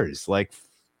years. Like,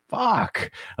 fuck.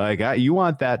 Like, you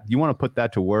want to put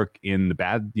that to work in the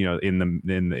bad,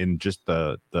 in just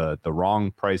the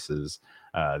wrong prices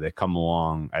that come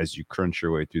along as you crunch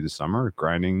your way through the summer,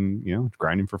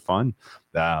 grinding for fun.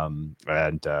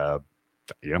 It's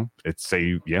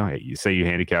you say you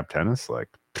handicap tennis, like,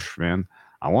 man,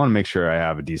 I want to make sure I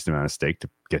have a decent amount of stake to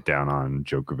get down on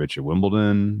Djokovic at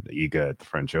Wimbledon, Iga at the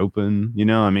French Open.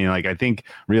 I mean, like, I think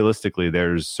realistically,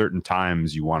 there's certain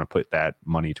times you want to put that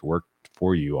money to work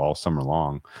for you all summer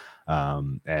long.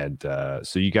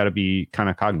 So you got to be kind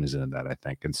of cognizant of that, I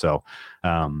think. And so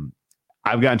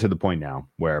I've gotten to the point now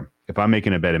where if I'm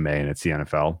making a bet in May and it's the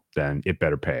NFL, then it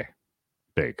better pay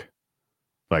big.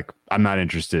 Like, I'm not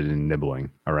interested in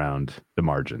nibbling around the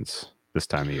margins this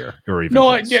time of year, or even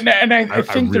I think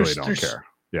I really don't care.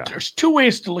 Yeah, there's two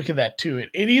ways to look at that too.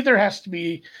 It either has to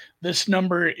be this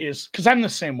number is, because I'm the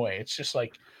same way. It's just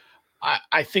like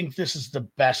I think this is the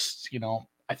best.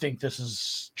 I think this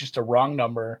is just a wrong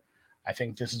number. I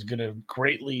think this is going to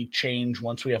greatly change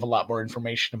once we have a lot more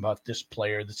information about this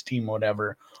player, this team,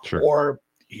 whatever. Sure. Or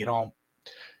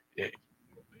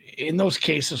in those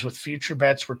cases with future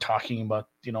bets, we're talking about,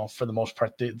 for the most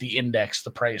part, the index, the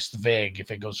price, the VIG,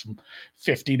 if it goes from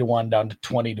 50 to 1 down to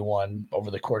 20 to 1 over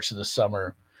the course of the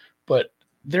summer. But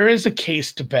there is a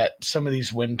case to bet some of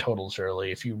these win totals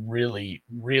early if you really,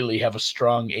 really have a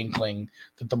strong inkling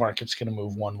that the market's going to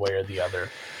move one way or the other.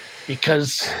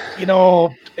 Because,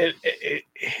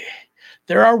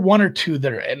 there are one or two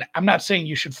that are, and I'm not saying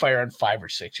you should fire on 5 or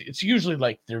 6. It's usually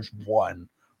like there's one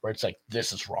where it's like,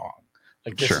 this is wrong.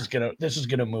 Like this is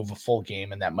gonna move a full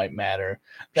game, and that might matter.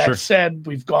 That said,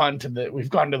 we've gone to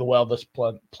the well this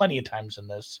plenty of times in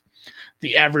this.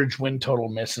 The average win total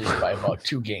misses by about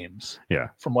 2 games. Yeah.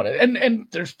 From what and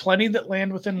there's plenty that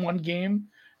land within 1 game.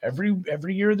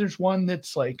 Every year there's one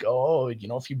that's like,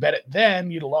 if you bet it then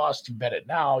you'd have lost. You bet it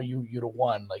now you'd have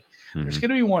won. Like there's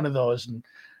gonna be one of those, and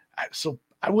so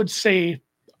I would say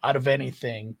out of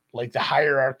anything, like the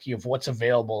hierarchy of what's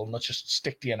available, and let's just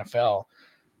stick to NFL,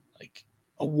 like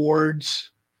awards,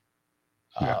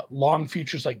 long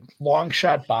futures, like long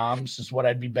shot bombs is what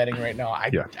I'd be betting right now.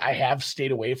 I have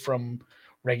stayed away from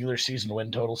regular season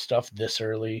win total stuff this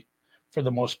early for the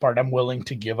most part. I'm willing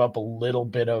to give up a little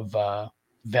bit of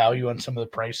value on some of the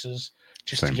prices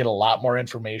just to get a lot more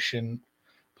information.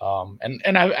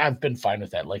 And I've been fine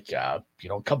with that. Like, a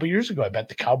couple years ago, I bet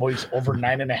the Cowboys over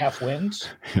 9.5 wins.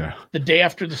 Yeah. The day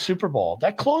after the Super Bowl,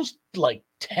 that closed like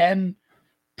 10.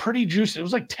 Pretty juicy. It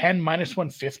was like 10 minus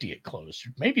 150 it closed,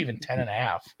 maybe even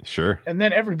 10.5. Sure. And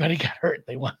then everybody got hurt.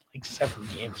 They won like 7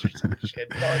 games or some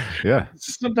shit. Yeah.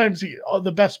 Sometimes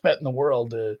the best bet in the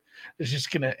world is just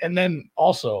gonna, and then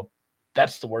also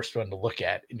that's the worst one to look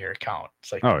at in your account.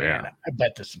 It's like, I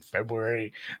bet this in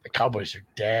February. The Cowboys are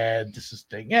dead. This is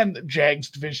thing, and the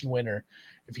Jags division winner.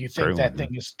 If you think that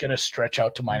thing is gonna stretch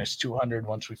out to minus 200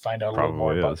 once we find out a little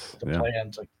more about the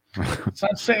plans, like. It's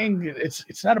not saying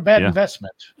it's not a bad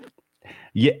investment.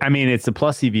 Yeah, I mean it's a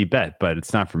plus EV bet, but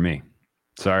it's not for me.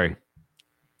 Sorry.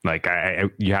 Like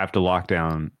you have to lock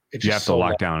down. You have to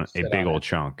lock down a big old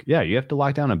chunk. Yeah, you have to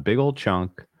lock down a big old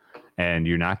chunk, and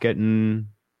you're not getting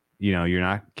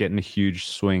a huge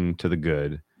swing to the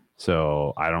good.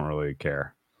 So I don't really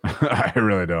care. I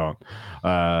really don't.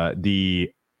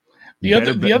 The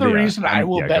other reason I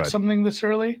will bet something this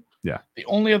early. Yeah. The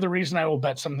only other reason I will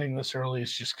bet something this early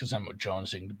is just because I'm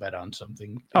jonesing to bet on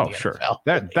something. Oh, sure.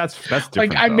 That's different.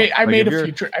 Like I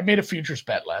made a futures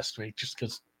bet last week just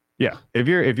because. Yeah, if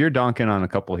you're donking on a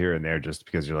couple here and there just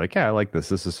because you're like, yeah, I like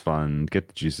this is fun, get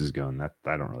the juices going. That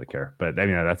I don't really care, but I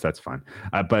mean that's fine.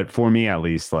 But for me at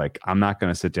least, like I'm not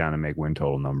going to sit down and make win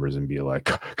total numbers and be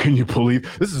like, can you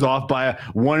believe this is off by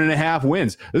 1.5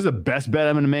 wins? This is the best bet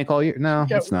I'm going to make all year. No,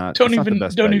 it's not. Don't even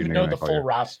know the full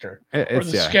roster or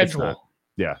the schedule.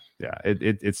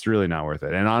 It's really not worth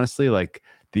it. And honestly, like.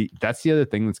 That's the other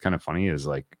thing that's kind of funny is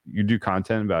like you do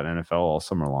content about NFL all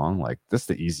summer long. Like that's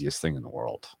the easiest thing in the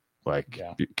world. Like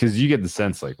because you get the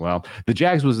sense like, well, the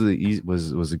Jags was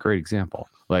a great example.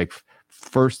 Like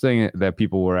first thing that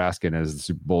people were asking as the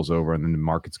Super Bowl's over and then the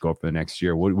markets go up for the next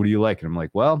year. What do you like? And I'm like,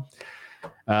 well,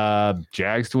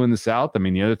 Jags to win the South. I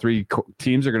mean, the other 3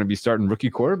 teams are going to be starting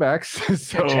rookie quarterbacks.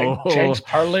 So Jags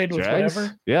parlayed with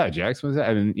whatever. Yeah, Jags was.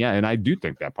 I mean, and I do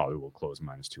think that probably will close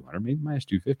minus 200, maybe minus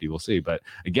 250. We'll see. But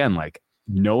again, like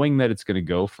knowing that it's going to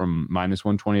go from minus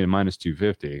 120 to minus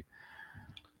 250.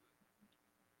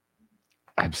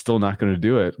 I'm still not going to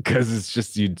do it because it's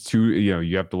just you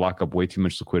have to lock up way too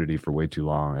much liquidity for way too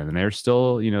long, and there's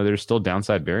still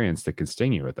downside variance that can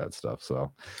sting you with that stuff.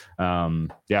 So,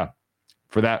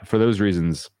 for those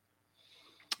reasons,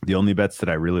 the only bets that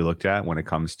I really looked at when it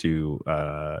comes to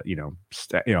I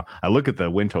look at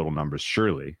the win total numbers.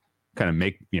 Surely, kind of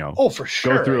make for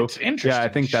sure go through. It's interesting. Yeah, I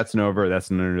think that's an over, that's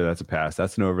an under, that's a pass,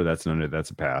 that's an over, that's an under,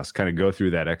 that's a pass. Kind of go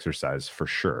through that exercise for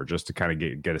sure, just to kind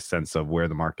of get a sense of where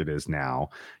the market is now.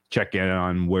 Check in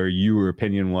on where your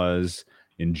opinion was,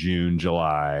 in June,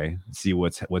 July, see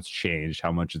what's changed,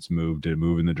 how much it's moved. Did it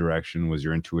move in the direction? Was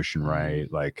your intuition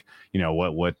right? Like,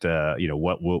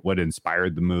 what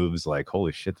inspired the moves? Like,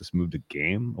 holy shit, this moved a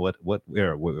game. What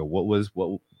was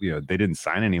they didn't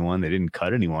sign anyone, they didn't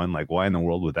cut anyone. Like, why in the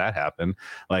world would that happen?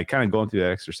 Like, kind of going through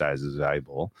that exercise is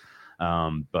valuable.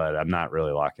 But I'm not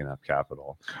really locking up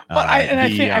capital.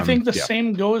 I think the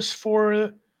same goes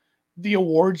for the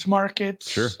awards markets.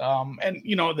 Sure.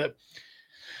 And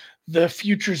the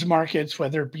futures markets,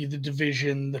 whether it be the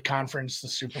division, the conference, the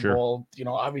Super Bowl,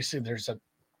 obviously there's a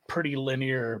pretty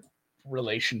linear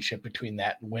relationship between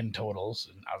that and win totals.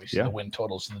 And obviously the win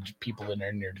totals of the people that are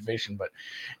in your division, but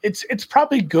it's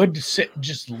probably good to sit and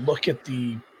just look at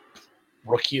the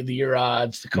rookie of the year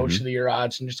odds, the coach of the year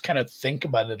odds, and just kind of think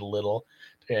about it a little.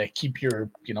 Keep your,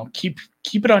 keep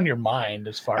it on your mind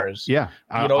as far as,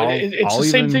 it's the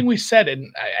same thing we said.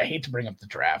 And I hate to bring up the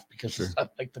draft because it's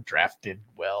not like the draft did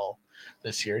well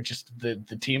this year. Just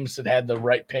the teams that had the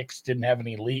right picks didn't have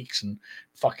any leaks and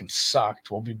fucking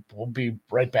sucked. We'll be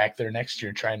right back there next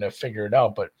year trying to figure it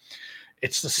out. But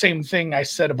it's the same thing I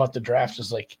said about the draft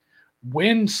is like,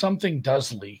 when something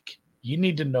does leak, you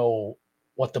need to know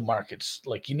what the market's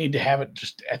like. You need to have it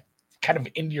just at kind of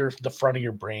in the front of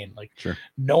your brain, like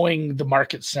knowing the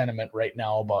market sentiment right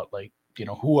now about like,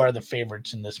 who are the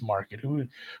favorites in this market,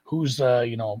 who's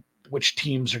which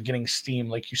teams are getting steam,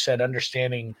 like you said,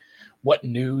 understanding what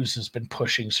news has been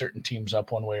pushing certain teams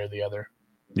up one way or the other.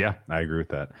 Yeah, I agree with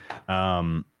that.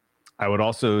 I would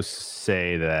also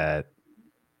say that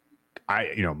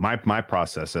my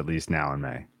process, at least now in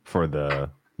May, for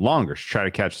the longer, try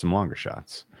to catch some longer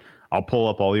shots. I'll pull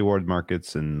up all the award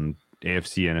markets and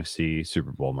AFC, NFC,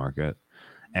 Super Bowl market.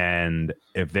 And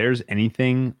if there's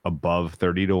anything above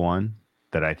 30-1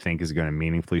 that I think is going to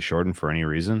meaningfully shorten for any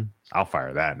reason, I'll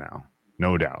fire that now.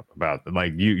 No doubt about it.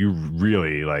 Like you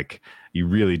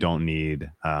really don't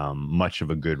need much of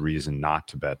a good reason not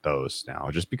to bet those now,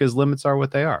 just because limits are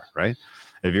what they are, right?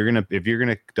 If you're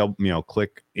gonna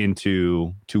click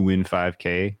into to win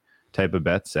 5K type of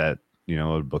bets at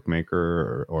a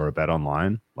bookmaker or a bet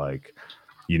online, like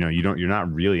you're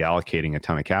not really allocating a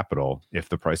ton of capital if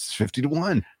the price is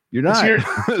 50-1. You're not.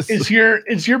 Is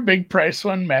your big price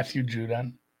one Matthew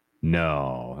Judon?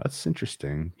 No, that's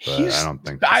interesting. But I don't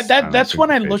think that's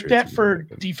one I looked at for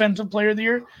defensive player of the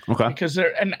year. Okay, because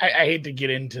I hate to get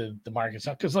into the market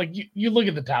stuff because like you look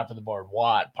at the top of the board,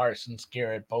 Watt, Parsons,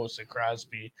 Garrett, Bosa,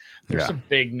 Crosby. There's some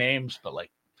big names, but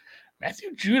like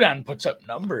Matthew Judon puts up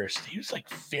numbers. He was like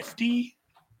 50.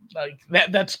 Like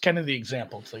that's kind of the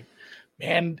example. It's like,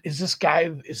 man, is this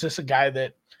a guy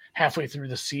that halfway through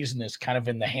the season is kind of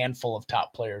in the handful of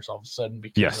top players all of a sudden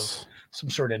because of some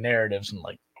sort of narratives, and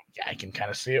like, yeah, I can kind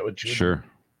of see it with Judon.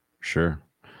 Sure.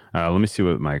 Let me see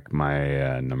what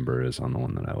my number is on the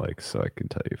one that I like, so I can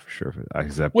tell you for sure.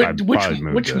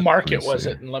 Which market was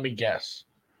it? And let me guess.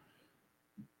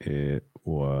 It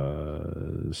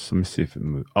was. Let me see if it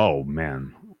moved. Oh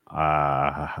man.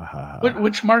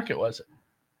 Which market was it?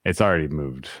 It's already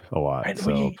moved a lot,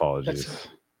 apologies.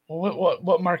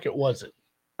 What market was it?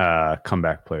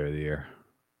 Comeback player of the year.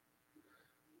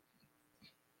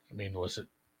 I mean, was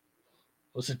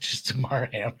it just Damar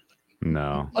Hamlin?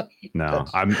 No.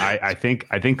 I think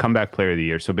comeback player of the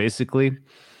year. So basically,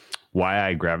 why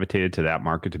I gravitated to that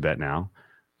market to bet now.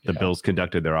 The Bills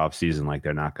conducted their offseason like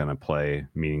they're not going to play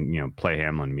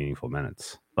Hamlin meaningful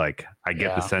minutes. Like I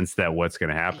get the sense that what's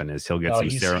going to happen is he'll get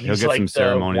some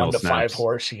ceremonial 1 to 5 snaps.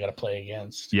 Horse you got to play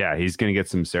against. Yeah, he's going to get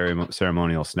some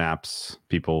ceremonial snaps.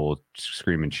 People will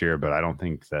scream and cheer, but I don't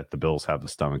think that the Bills have the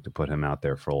stomach to put him out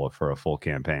there for a full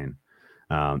campaign.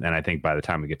 And I think by the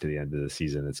time we get to the end of the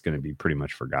season, it's going to be pretty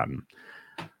much forgotten.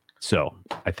 So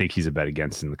I think he's a bet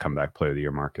against in the comeback player of the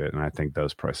year market, and I think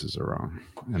those prices are wrong.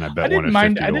 And I didn't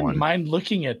mind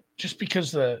looking at just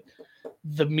because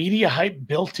the media hype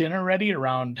built in already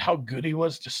around how good he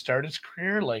was to start his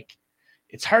career. Like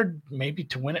it's hard maybe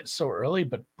to win it so early,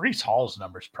 but Breece Hall's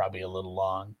number is probably a little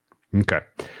long. Okay,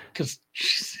 because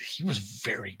he was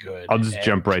very good. I'll just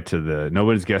jump right to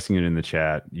nobody's guessing it in the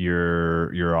chat.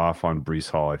 You're off on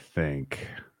Breece Hall, I think.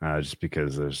 Just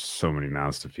because there's so many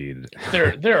mouths to feed.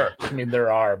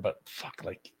 There are, but fuck,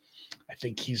 like, I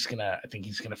think he's gonna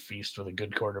feast with a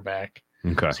good quarterback.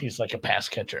 Okay, he's like a pass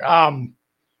catcher. I'm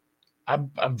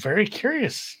very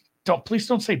curious. Please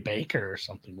don't say Baker or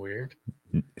something weird.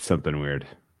 Something weird.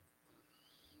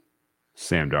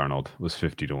 Sam Darnold was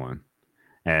 50-1,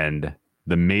 and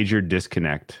the major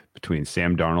disconnect between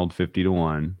Sam Darnold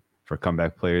 50-1 for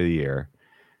comeback player of the year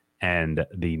and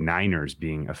the Niners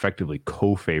being effectively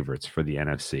co-favorites for the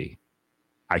NFC.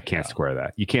 I can't square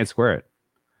that. You can't square it.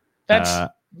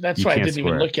 That's why I didn't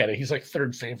even look at it. He's like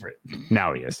third favorite.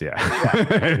 Now he is, yeah.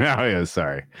 Now he is.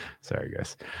 Sorry,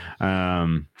 guys.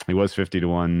 He was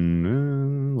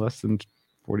 50-1 less than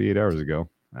 48 hours ago.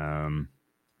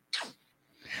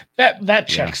 That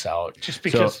checks out. Just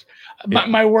because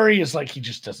my worry is like he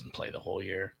just doesn't play the whole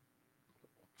year.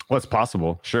 Well, it's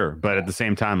possible, sure, but at the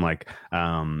same time, like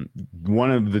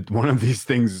one of these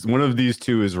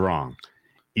two is wrong.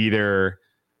 Either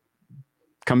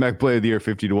comeback play of the year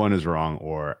 50-1 is wrong,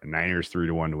 or Niners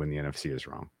 3-1 to win the NFC is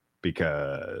wrong,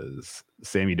 because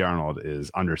Sammy Darnold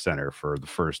is under center for the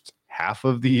first half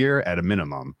of the year at a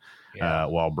minimum,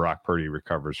 while Brock Purdy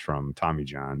recovers from Tommy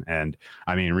John. And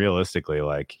I mean, realistically,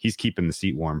 like he's keeping the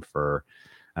seat warm for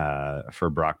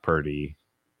Brock Purdy,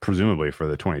 presumably for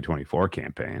the 2024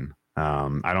 campaign.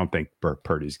 I don't think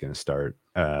Purdy's going to start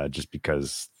just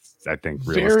because I think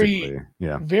realistically,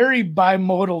 very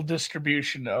bimodal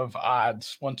distribution of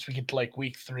odds. Once we get to like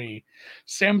week 3,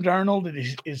 Sam Darnold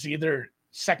is either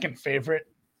second favorite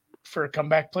for a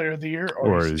comeback player of the year,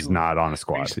 or he's not on a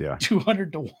squad.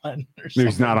 200 to 1. Or something.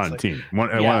 He's not on a team.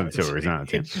 One of the two. He's not on a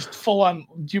team. It's just full on.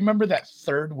 Do you remember that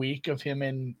third week of him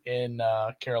in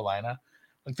Carolina?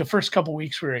 Like the first couple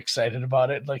weeks, we were excited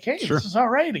about it. Like, hey, this is all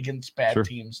right against bad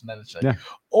teams. And then it's like,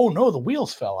 oh no, the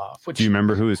wheels fell off. Which, do you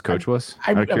remember who his coach was?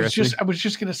 I was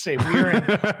just gonna say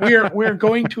we're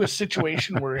going to a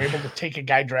situation where we're able to take a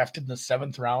guy drafted in the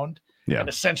 7th round and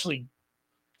essentially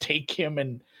take him,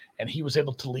 and he was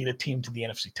able to lead a team to the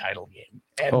NFC title game.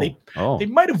 And they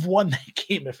might have won that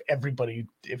game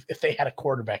if they had a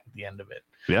quarterback at the end of it.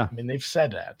 Yeah, I mean, they've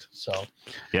said that. So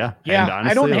yeah.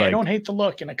 Honestly, I don't hate the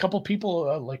look. And a couple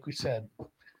people, like we said,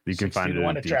 you can find it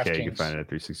at DK. You can find it at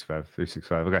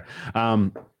 365. Okay.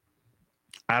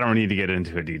 I don't need to get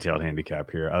into a detailed handicap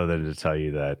here, other than to tell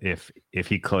you that if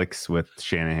he clicks with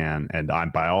Shanahan, and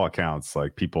by all accounts,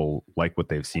 like people like what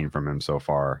they've seen from him so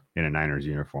far in a Niners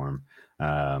uniform.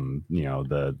 The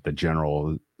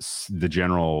general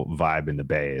vibe in the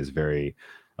Bay is very,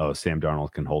 Sam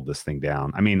Darnold can hold this thing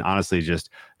down. I mean, honestly,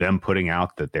 just them putting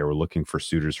out that they were looking for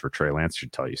suitors for Trey Lance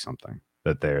should tell you something.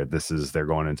 That they're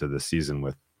going into the season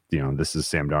with, this is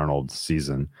Sam Darnold's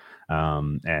season.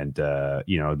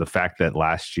 The fact that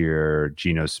last year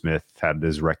Geno Smith had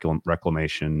his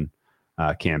reclamation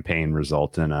campaign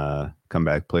result in a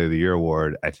comeback play of the year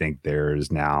award, I think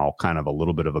there's now kind of a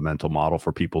little bit of a mental model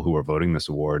for people who are voting this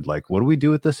award. Like, what do we do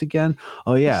with this again?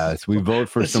 Oh yeah, we vote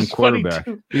for some quarterback.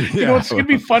 What's going to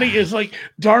be funny is like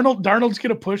Darnold's going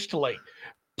to push to like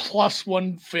plus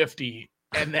 150.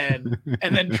 And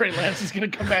then Trey Lance is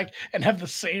going to come back and have the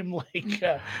same, we're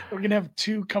going to have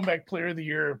 2 comeback player of the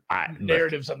year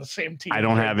narratives on the same team. I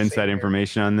don't have inside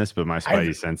information on this, but my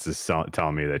spidey sense is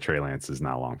telling me that Trey Lance is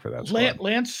not long for that squad.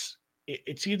 Lance,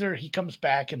 it's either he comes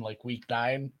back in like week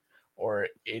 9, or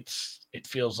it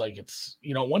feels like it's,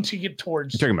 once you get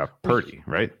towards. You're talking about Purdy,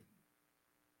 right?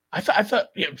 I thought,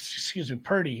 excuse me,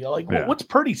 Purdy. Like, what's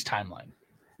Purdy's timeline?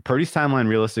 Purdy's timeline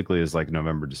realistically is like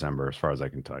November, December, as far as I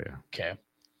can tell you. Okay.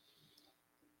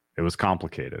 It was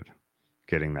complicated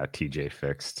getting that TJ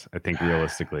fixed. I think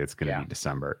realistically it's going to be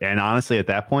December. And honestly, at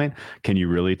that point, can you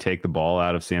really take the ball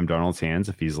out of Sam Darnold's hands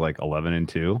if he's like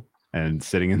 11-2 and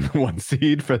sitting in the 1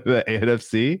 seed for the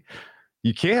NFC?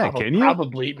 You can't, can you?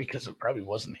 Probably, because it probably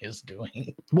wasn't his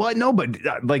doing. Well, no, but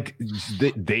like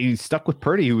they stuck with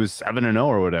Purdy, who was 7-0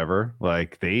 or whatever.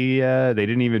 Like they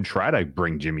didn't even try to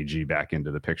bring Jimmy G back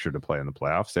into the picture to play in the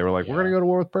playoffs. They were like, we're gonna go to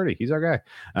war with Purdy. He's our guy.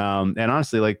 And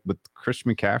honestly, like with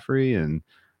Christian McCaffrey and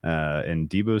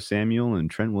Deebo Samuel and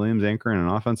Trent Williams anchoring an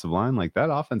offensive line, like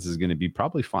that offense is going to be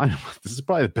probably fine. This is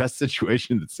probably the best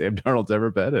situation that Sam Darnold's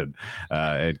ever been in.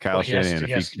 And Kyle Shanahan,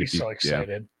 he has to be so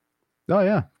excited. Oh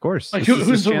yeah, of course. Like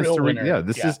who's the real winner?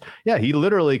 He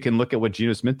literally can look at what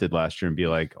Geno Smith did last year and be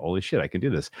like, holy shit, I can do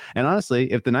this. And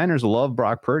honestly, if the Niners love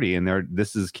Brock Purdy and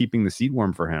this is keeping the seat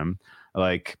warm for him,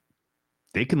 like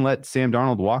they can let Sam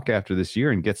Darnold walk after this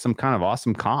year and get some kind of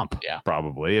awesome comp,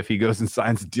 probably, if he goes and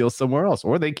signs a deal somewhere else,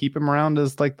 or they keep him around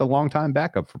as like the longtime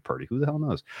backup for Purdy. Who the hell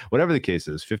knows? Whatever the case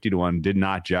is, 50-1 did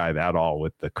not jive at all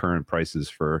with the current prices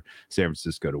for San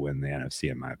Francisco to win the NFC,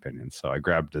 in my opinion. So I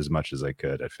grabbed as much as I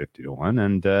could at 50-1,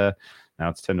 and now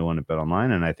it's 10-1 at Bet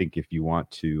Online. And I think if you want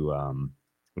to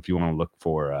look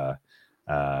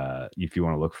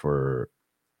for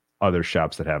other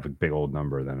shops that have a big old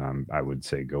number, then I would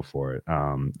say go for it.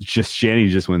 Shanny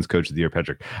just wins Coach of the Year,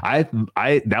 Patrick.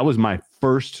 That was my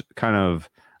first kind of.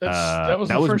 That was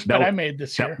the first bet I made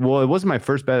this year. Well, it wasn't my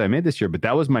first bet I made this year, but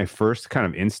that was my first kind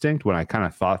of instinct when I kind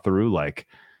of thought through like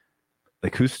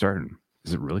who's starting.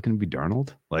 is it really going to be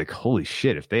Darnold? Like, holy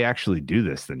shit, if they actually do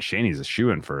this, then Shaney's a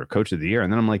shoo-in for coach of the year.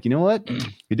 And then I'm like, you know what?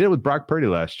 He did it with Brock Purdy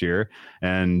last year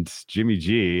and Jimmy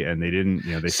G, and they didn't,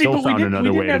 they still found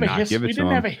another way to not give it to him. We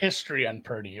didn't have a history on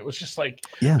Purdy. It was just like,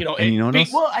 and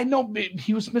I know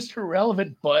he was Mr.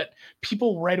 Irrelevant, but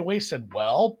people right away said,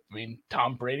 well, I mean,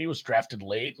 Tom Brady was drafted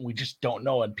late and we just don't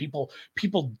know. And people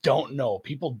don't know.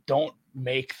 People don't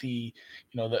make the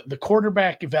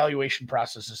quarterback evaluation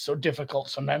process is so difficult.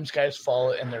 Sometimes guys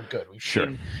fall and they're good. We've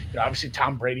seen, obviously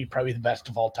Tom Brady, probably the best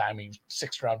of all time. He's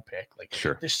 6th round pick. Like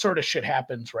this sort of shit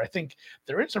happens where I think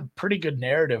there is a pretty good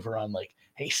narrative around like,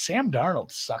 hey, Sam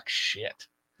Darnold sucks shit.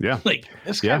 Yeah. Like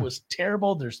this guy was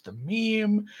terrible. There's the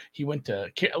meme. He went to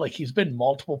he's been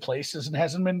multiple places and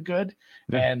hasn't been good.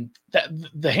 Yeah. And that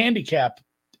the handicap,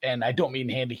 and I don't mean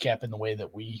handicap in the way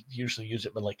that we usually use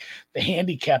it, but like the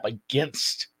handicap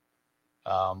against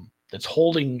that's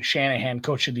holding Shanahan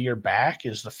Coach of the Year back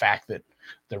is the fact that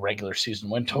the regular season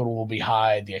win total will be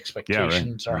high. The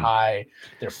expectations are high.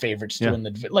 They're favorites doing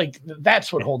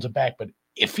that's what holds it back. But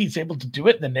if he's able to do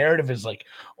it, the narrative is like,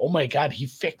 oh my God, he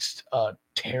fixed a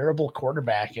terrible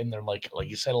quarterback. And they're like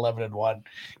you said, 11-1.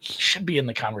 He should be in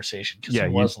the conversation because he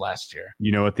was last year.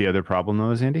 You know what the other problem though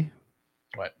is, Andy?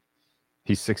 What?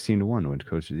 He's 16-1 to win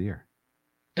Coach of the Year.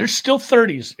 There's still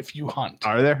 30s if you hunt.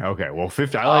 Are there? Okay. Well,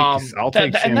 50. I'll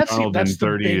take Sam Darnold in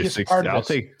 30 to 60. I'll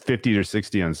take 50 or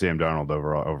 60 on Sam Darnold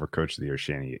over Coach of the Year,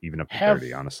 Shanny, even up to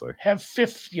 30, honestly. Have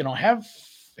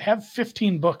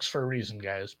 15 books for a reason,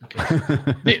 guys. Because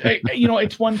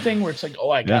it's one thing where it's like,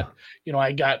 oh, I got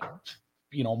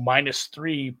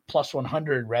 -3 plus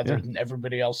 100 rather than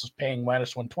everybody else is paying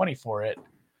 -120 for it,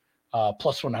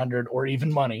 plus 100 or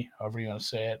even money, however you want to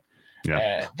say it.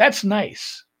 Yeah, that's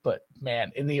nice, but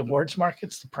man, in the awards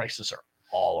markets, the prices are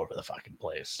all over the fucking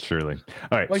place. Surely.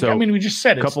 All right. So we just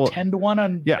said it's 10-1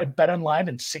 on Bet Online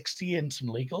and 60 in some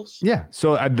legals. Yeah.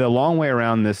 So the long way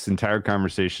around this entire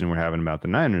conversation we're having about the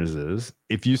Niners is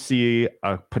if you see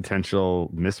a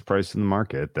potential misprice in the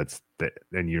market,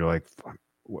 and you're like,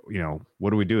 what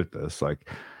do we do with this? Like,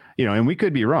 and we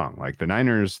could be wrong. Like the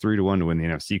Niners 3-1 to win the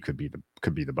NFC could be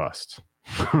the bust.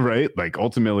 Right, like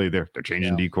ultimately they're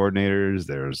changing D coordinators.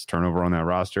 There's turnover on that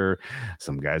roster.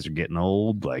 Some guys are getting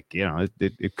old. Like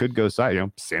it could go side.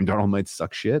 Sam Darnold might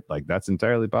suck shit. Like that's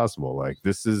entirely possible. Like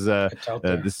this is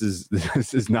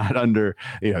this is not under.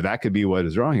 That could be what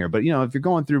is wrong here. But if you're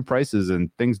going through prices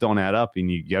and things don't add up, and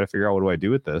you got to figure out what do I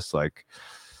do with this? Like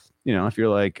if you're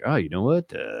like, oh, you know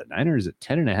what, Niners at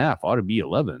 10.5 ought to be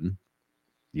 11.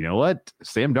 You know what,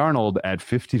 Sam Darnold at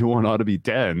 50-1 ought to be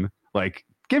 10. Like.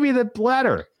 Give me the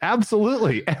latter.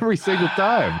 Absolutely. Every single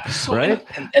time. Right.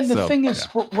 And the thing is,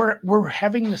 we're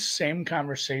having the same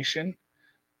conversation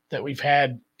that we've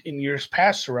had in years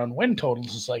past around win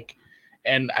totals. Is like,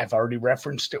 and I've already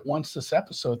referenced it once this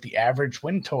episode, the average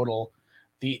win total,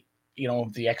 the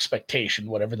expectation,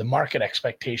 whatever the market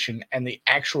expectation and the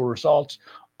actual results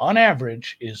on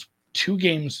average is 2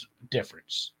 games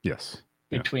difference. Yes.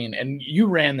 Between, and you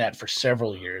ran that for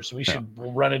several years.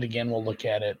 We'll run it again. We'll look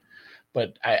at it.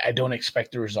 But I don't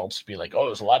expect the results to be like, oh,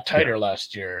 it was a lot tighter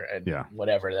last year and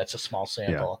whatever. That's a small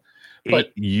sample. Yeah.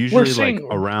 But usually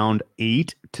around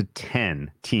 8 to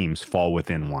 10 teams fall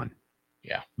within 1.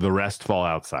 Yeah. The rest fall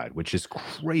outside, which is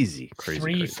crazy.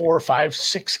 3, 4, 5,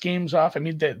 6 games off. I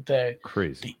mean,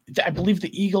 crazy. I believe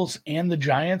the Eagles and the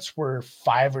Giants were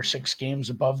 5 or 6 games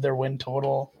above their win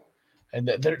total.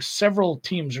 And there's several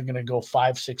teams are going to go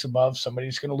 5, 6 above.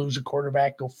 Somebody's going to lose a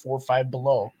quarterback, go 4 or 5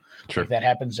 below. Sure. Like that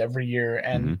happens every year.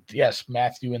 And yes,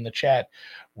 Matthew in the chat,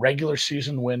 regular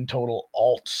season win total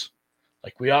alts.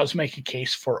 Like we always make a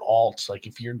case for alts. Like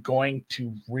if you're going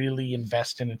to really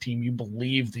invest in a team, you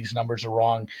believe these numbers are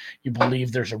wrong. You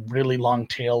believe there's a really long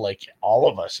tail, like all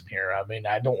of us in here. I mean,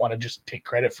 I don't want to just take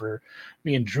credit for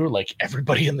me and Drew. Like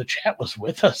everybody in the chat was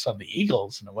with us on the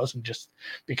Eagles. And it wasn't just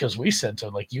because we said so.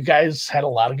 Like you guys had a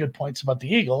lot of good points about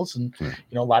the Eagles. And,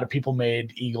 a lot of people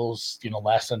made Eagles,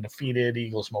 last undefeated,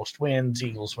 Eagles most wins,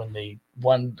 Eagles when they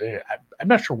won. I'm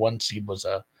not sure 1 seed was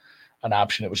an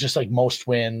option. It was just like most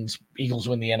wins, Eagles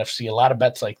win the NFC, a lot of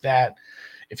bets like that.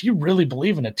 If you really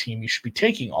believe in a team, you should be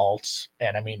taking alts.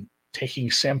 And I mean,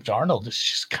 taking Sam Darnold is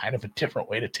just kind of a different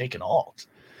way to take an alt.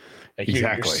 Like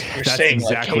exactly. You're That's saying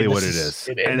exactly like, hey, what it is.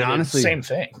 And honestly, same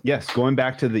thing. Yes. Going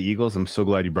back to the Eagles, I'm so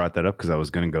glad you brought that up because I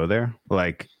was going to go there.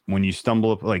 Like when you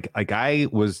stumble up, like I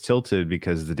was tilted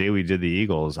because the day we did the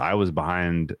Eagles, I was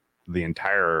behind the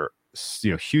entire,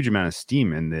 huge amount of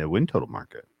steam in the win total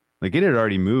market. Like it had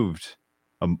already moved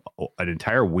an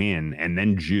entire win and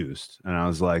then juiced. And I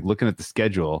was like looking at the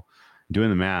schedule, doing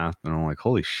the math, and I'm like,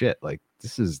 holy shit, like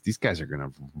these guys are going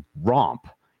to romp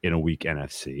in a weak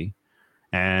NFC.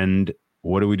 And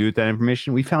what do we do with that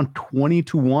information? We found 20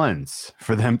 to 1s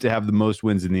for them to have the most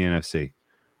wins in the NFC.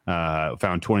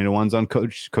 Found 20 to 1s on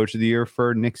coach of the year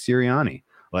for Nick Sirianni.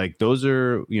 Like those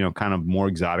are, kind of more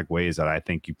exotic ways that I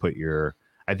think you put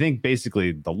I think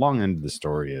basically the long end of the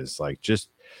story is like just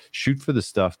shoot for the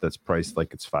stuff that's priced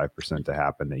like it's 5% to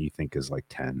happen that you think is like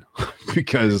 10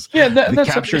 because that's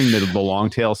capturing the long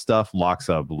tail stuff locks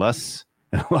up less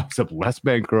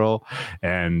bankroll,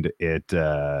 and it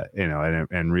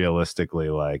and realistically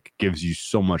like gives you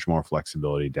so much more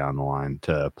flexibility down the line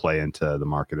to play into the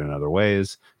market in other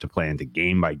ways, to play into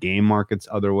game by game markets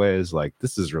other ways. Like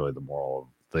this is really the moral of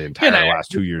the entire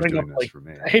last 2 years doing this for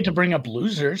me. I hate to bring up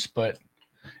losers, but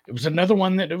it was another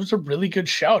one that it was a really good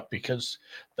shout because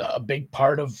a big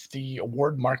part of the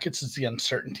award markets is the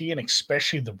uncertainty, and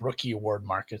especially the rookie award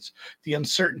markets, the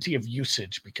uncertainty of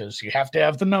usage, because you have to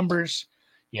have the numbers,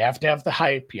 you have to have the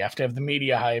hype, you have to have the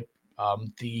media hype.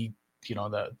 The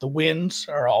wins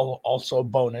are also a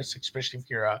bonus, especially if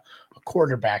you're a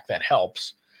quarterback, that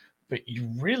helps. But you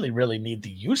really, really need the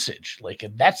usage. Like,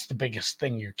 and that's the biggest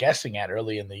thing you're guessing at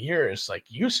early in the year is like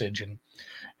usage.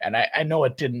 And I know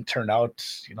it didn't turn out,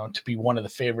 to be one of the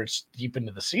favorites deep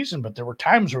into the season, but there were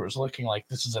times where it was looking like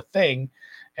this is a thing,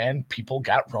 and people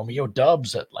got Romeo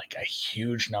Dubs at like a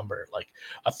huge number, like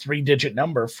a 3-digit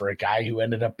number for a guy who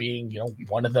ended up being,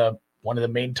 one of the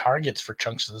main targets for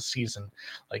chunks of the season.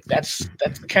 Like that's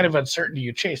the kind of uncertainty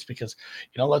you chase because,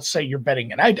 let's say you're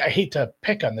betting, and I hate to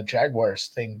pick on the Jaguars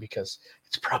thing because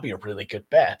it's probably a really good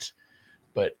bet,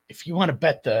 but if you want to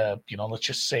bet the, let's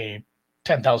just say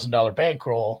 $10,000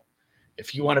 bankroll,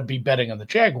 if you want to be betting on the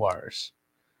Jaguars,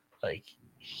 like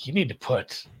you need to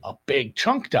put a big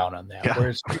chunk down on that. Yeah.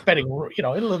 Whereas you're betting,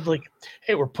 it'll look like,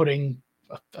 hey, we're putting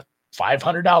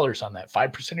 $500 on that.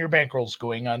 5% of your bankroll's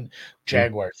going on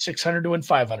Jaguars. 600 to win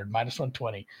 500 minus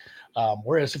 120.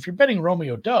 Whereas if you're betting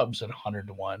Romeo Dubs at 100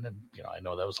 to 1, and I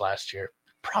know that was last year,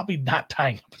 probably not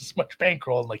tying up as much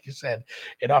bankroll. And like you said,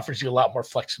 it offers you a lot more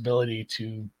flexibility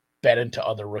to bet into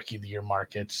other rookie of the year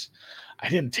markets. I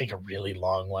didn't take a really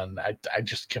long one. I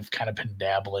just have kind of been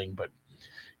dabbling, but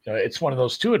it's one of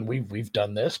those too. And we've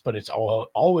done this, but it's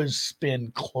always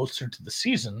been closer to the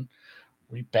season.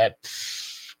 We bet,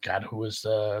 God, who was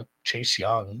Chase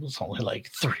Young? It was only like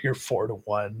 3 or 4 to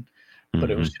 1, but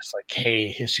it was just like, hey,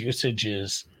 his usage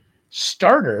is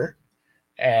starter,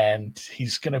 and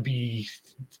he's going to be,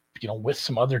 with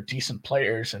some other decent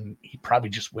players, and he probably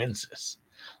just wins this.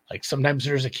 Like sometimes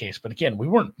there's a case, but again, we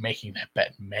weren't making that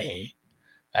bet in May.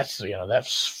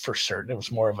 That's for certain. It was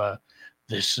more of a,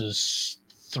 this is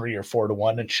 3 or 4 to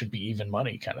 1. It should be even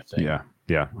money kind of thing. Yeah.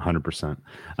 100%.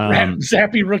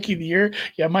 Zappy rookie of the year.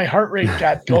 Yeah, my heart rate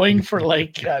got going for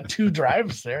like 2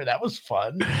 drives there. That was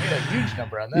fun. We had a huge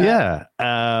number on that.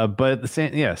 Yeah, but at the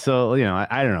same, yeah. So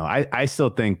I don't know. I still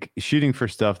think shooting for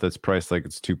stuff that's priced like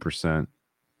it's 2%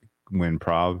 win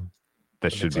prob.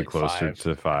 That should be like closer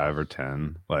to 5 or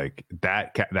 10. Like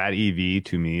that EV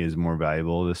to me is more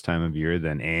valuable this time of year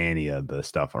than any of the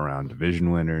stuff around division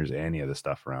winners, any of the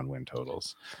stuff around win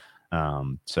totals.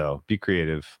 So be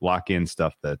creative, lock in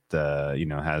stuff that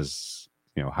has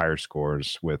higher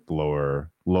scores with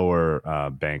lower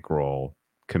bankroll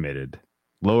committed,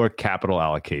 lower capital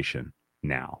allocation.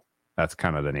 Now that's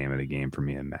kind of the name of the game for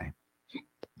me in May,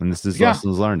 and this is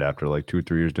lessons learned after like 2 or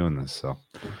 3 years doing this. So.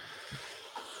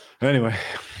 Anyway,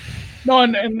 no,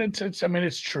 and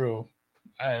it's true,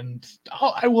 and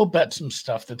I will bet some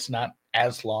stuff that's not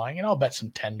as long, and I'll bet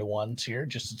some 10 to 1s here.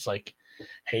 Just it's like,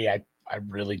 hey, I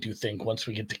really do think once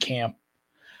we get to camp,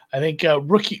 I think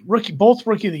both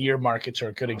rookie of the year markets are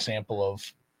a good example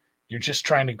of you're just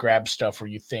trying to grab stuff where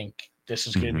you think this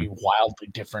is going to be wildly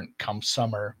different come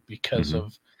summer because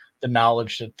of the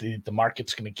knowledge that the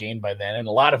market's going to gain by then, and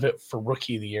a lot of it for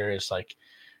rookie of the year is like,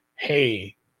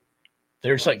 hey.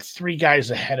 There's like 3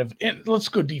 guys ahead of it. Let's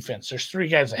go defense. There's 3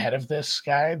 guys ahead of this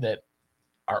guy that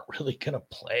aren't really going to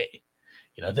play.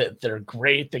 They're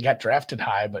great. They got drafted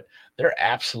high, but they're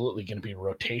absolutely going to be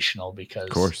rotational because of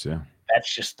course,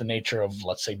 that's just the nature of,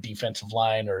 let's say, defensive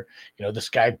line, or, this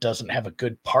guy doesn't have a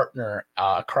good partner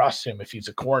across him if he's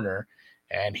a corner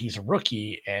and he's a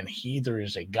rookie, and he either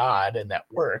is a god and that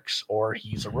works, or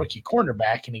he's a rookie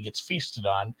cornerback and he gets feasted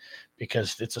on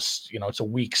because it's a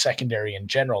weak secondary in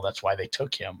general. That's why they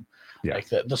took him. Yeah. Like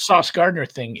the Sauce Gardner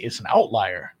thing is an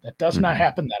outlier. That does not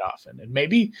happen that often. And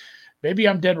maybe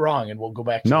I'm dead wrong, and we'll go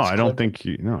back to I don't think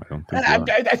you. No, I don't think.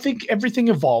 I think everything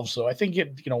evolves, though. I think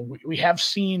we have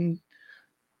seen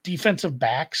defensive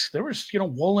backs. There was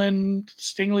Woolen,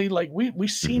 Stingley. Like we've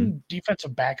seen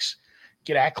defensive backs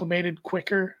get acclimated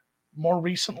quicker more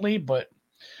recently, but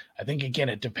I think, again,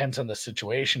 it depends on the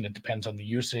situation. It depends on the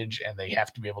usage, and they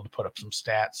have to be able to put up some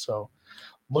stats. So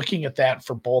looking at that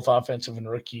for both offensive and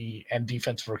rookie and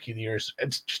defensive rookie of the years,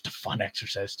 it's just a fun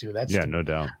exercise too. That's no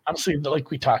doubt. Honestly,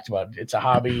 like we talked about, it's a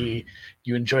hobby.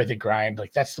 You enjoy the grind.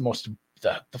 Like that's the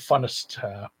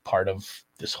funnest part of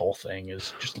this whole thing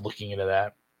is just looking into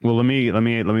that. Well, let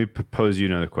me propose you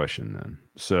another question then.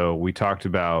 So we talked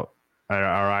about, or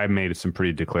I made some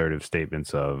pretty declarative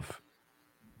statements of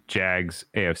Jags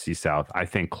AFC South. I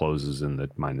think closes in the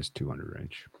 -200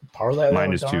 range. Parlay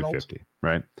minus 250,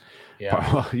 right?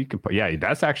 Yeah. Well, you can. Yeah,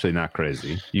 that's actually not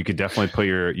crazy. You could definitely put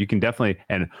your. You can definitely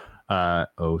and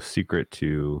secret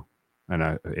to,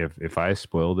 and if I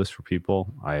spoil this for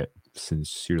people, I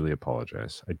sincerely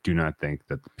apologize. I do not think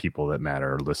that the people that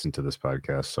matter listen to this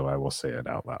podcast, so I will say it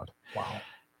out loud. Wow.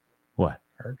 What?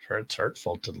 It's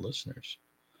hurtful to the listeners.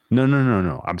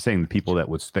 No. I'm saying the people that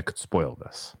could spoil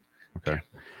this. Okay.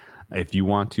 If you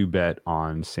want to bet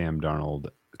on Sam Darnold,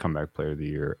 comeback player of the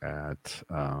year at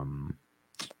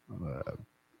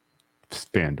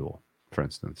FanDuel, for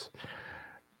instance,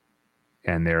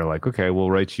 and they're like, okay, we'll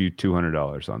write you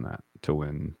 $200 on that to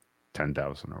win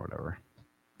 10,000 or whatever.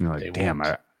 And you're like,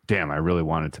 I really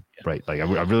wanted to write, like,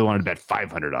 I really wanted to bet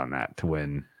 500 on that to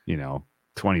win,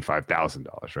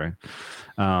 $25,000, right?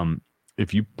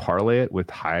 If you parlay it with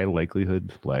high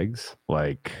likelihood legs,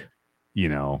 like,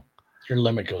 your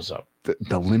limit goes up.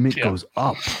 The limit goes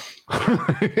up.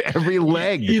 Every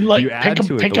leg you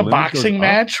pick a boxing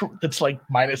match that's like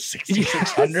minus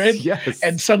 6,600. Yes.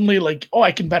 And suddenly like,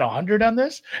 I can bet 100 on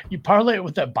this. You parlay it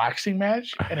with that boxing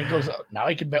match and it goes up. Now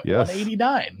I can bet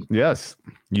 189. Yes.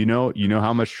 You know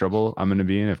how much trouble I'm going to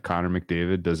be in if Connor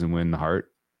McDavid doesn't win the Hart.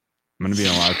 I'm going to be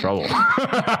in a lot of trouble.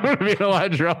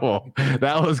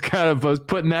 That was I was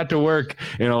putting that to work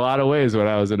in a lot of ways when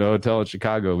I was in a hotel in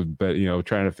Chicago, but,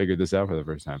 trying to figure this out for the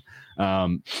first time.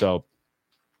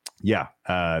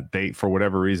 They, for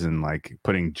whatever reason, like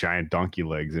putting giant donkey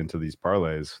legs into these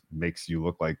parlays makes you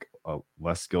look like a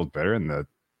less skilled bettor, and the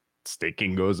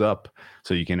staking goes up.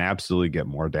 So you can absolutely get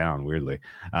more down, weirdly.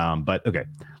 But okay,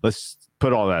 let's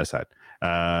put all that aside.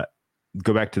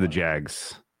 Go back to the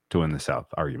Jags to win the South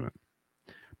argument.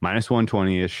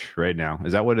 -120-ish right now.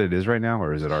 Is that what it is right now,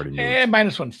 or is it already moved?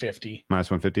 -150.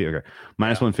 -150? Okay.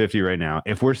 -150 right now.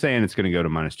 If we're saying it's going to go to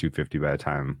 -250 by the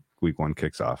time week 1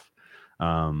 kicks off,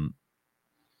 are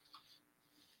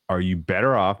you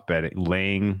better off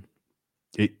laying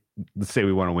it? Let's say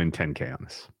we want to win 10K on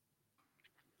this.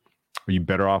 Are you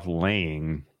better off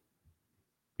laying,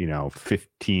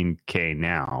 15K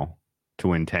now to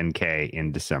win 10K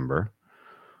in December?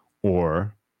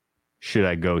 Or should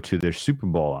I go to their Super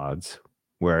Bowl odds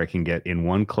where I can get in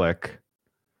one click,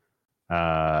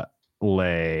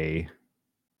 lay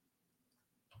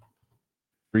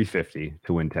 350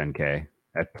 to win 10K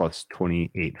at plus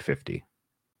 2850,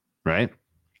 right?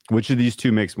 Which of these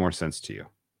two makes more sense to you?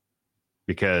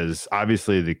 Because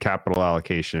obviously the capital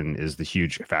allocation is the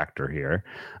huge factor here.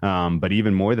 But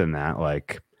even more than that,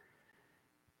 like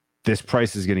this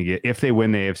price is going to get, if they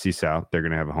win the AFC South, they're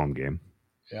going to have a home game.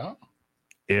 Yeah.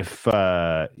 If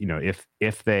they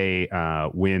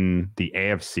win the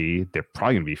AFC, they're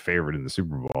probably going to be favored in the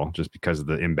Super Bowl just because of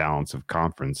the imbalance of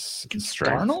conference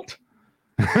strength. Darnold?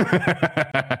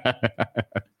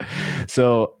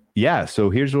 So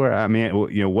here's where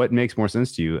what makes more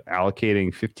sense to you: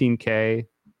 allocating 15K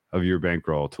of your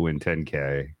bankroll to win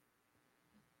 10K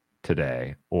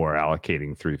today, or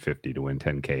allocating 350 to win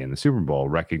 10K in the Super Bowl,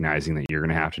 recognizing that you're going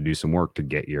to have to do some work to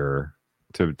get your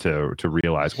to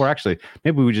realize, or actually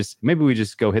maybe we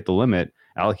just go hit the limit,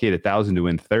 allocate 1,000 to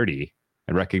win 30,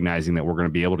 and recognizing that we're going to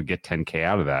be able to get 10K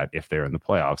out of that if they're in the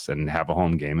playoffs and have a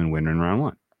home game and win in round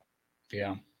 1.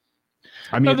 Yeah.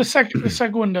 I mean, the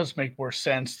second one does make more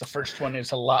sense. The first one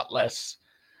is a lot less.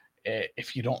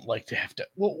 If you don't like to have to,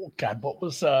 what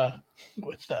was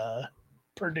with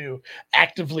Purdue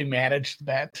actively managed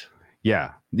bet?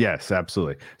 Yeah. Yes,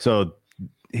 absolutely. So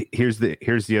here's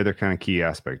the other kind of key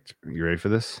aspect. You ready for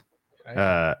this?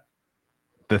 The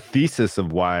thesis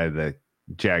of why the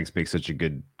Jags make such a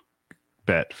good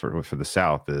bet for the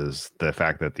South is the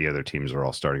fact that the other teams are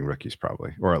all starting rookies,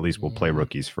 probably, or at least will play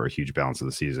rookies for a huge balance of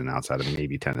the season outside of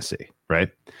maybe Tennessee, right?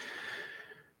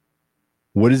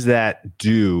 What does that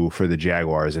do for the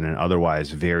Jaguars in an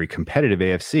otherwise very competitive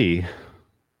AFC,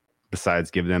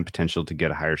 besides give them potential to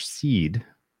get a higher seed?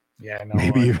 Yeah,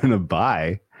 maybe even a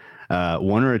bye.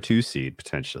 1 or a 2 seed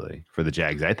potentially for the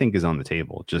Jags, I think, is on the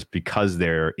table just because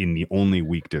they're in the only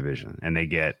weak division and they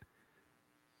get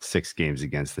 6 games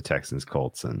against the Texans,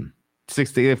 Colts, and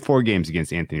they have 4 games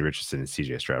against Anthony Richardson and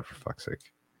CJ Stroud, for fuck's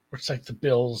sake. It's like the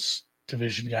Bills,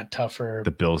 division got tougher.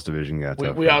 The Bills division got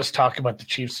tougher. We always talk about the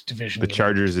Chiefs division. The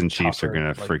Chargers and Chiefs are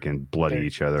going to freaking bloody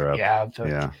each other up.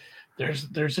 Yeah.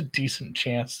 There's a decent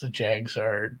chance the Jags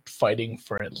are fighting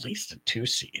for at least a 2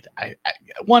 seed. I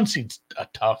 1 seed's a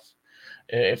tough.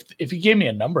 If you gave me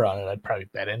a number on it, I'd probably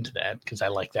bet into that because I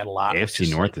like that a lot. AFC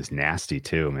North is nasty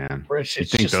too, man. You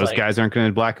think those like, guys aren't going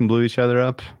to black and blue each other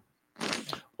up?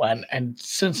 Well, and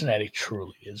Cincinnati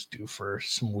truly is due for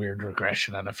some weird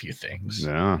regression on a few things.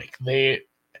 Yeah. Like they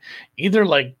either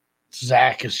like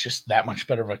Zach is just that much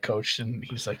better of a coach and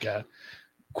he's like a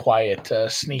quiet,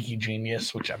 sneaky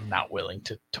genius, which I'm not willing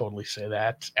to totally say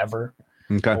that ever.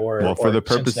 Okay. Or for the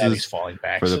purposes, Cincinnati's falling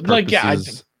back. For the so, purposes, I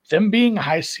think them being a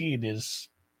high seed is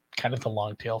kind of the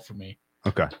long tail for me.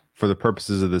 Okay. For the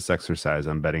purposes of this exercise,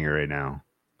 I'm betting it right now.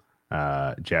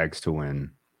 Jags to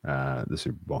win the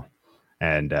Super Bowl.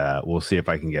 And we'll see if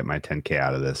I can get my 10K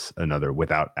out of this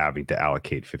without having to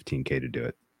allocate 15K to do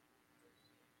it.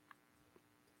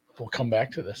 We'll come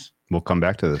back to this.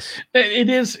 It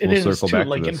is too.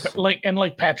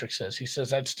 Like Patrick says, he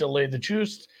says I'd still lay the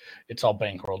juice. It's all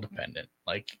bankroll dependent.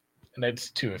 Like, and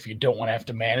that's too. If you don't want to have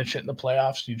to manage it in the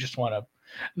playoffs, you just want to.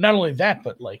 Not only that,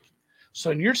 but like, so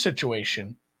in your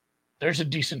situation, there's a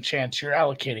decent chance you're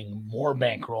allocating more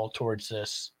bankroll towards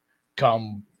this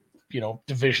come,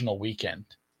 divisional weekend.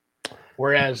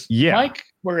 Whereas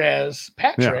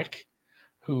Patrick,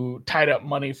 who tied up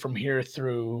money from here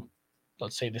through,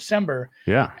 let's say December,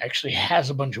 actually has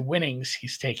a bunch of winnings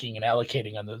he's taking and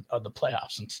allocating on the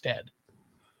playoffs instead.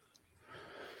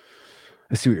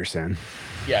 I see what you're saying.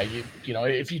 Yeah,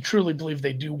 if you truly believe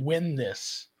they do win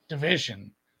this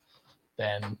division,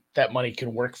 then that money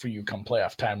can work for you come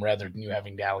playoff time rather than you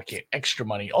having to allocate extra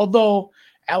money. Although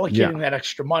allocating that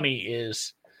extra money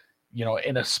is,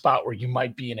 in a spot where you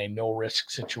might be in a no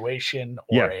risk situation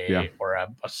or a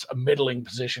middling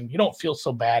position. You don't feel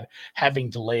so bad having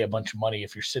to lay a bunch of money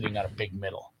if you're sitting on a big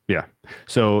middle. Yeah.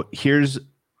 So here's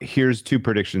 2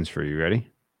 predictions for you. Ready?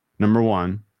 Number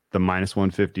 1, the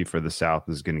 -150 for the South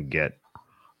is going to get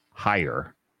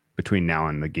higher between now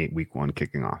and the week 1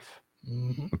 kicking off.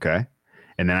 Mm-hmm. Okay.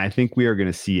 And then I think we are going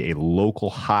to see a local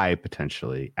high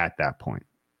potentially at that point.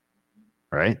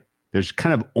 Right? There's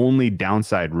kind of only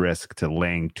downside risk to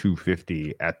laying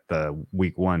 250 at the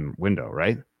week 1 window,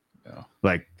 right? Yeah.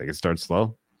 Like they could start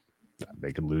slow.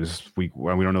 They could lose week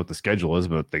 1. We don't know what the schedule is,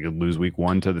 but they could lose week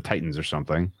 1 to the Titans or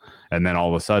something. And then all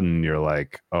of a sudden you're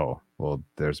like, oh, well,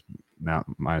 there's now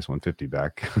 -150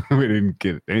 back. We didn't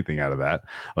get anything out of that.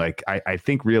 Like I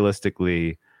think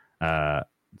realistically,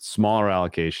 smaller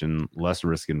allocation, less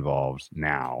risk involved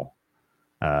now.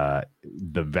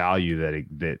 The value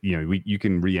that you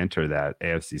can re-enter that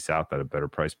AFC South at a better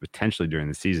price potentially during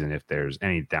the season if there's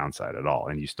any downside at all,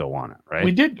 and you still want it, right?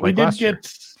 We did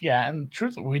and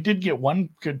truthfully, we did get one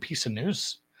good piece of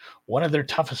news. One of their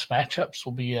toughest matchups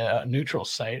will be a neutral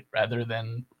site rather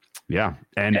than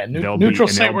neutral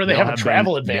site where they have a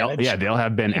travel advantage. They'll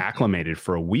have been acclimated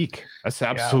for a week. That's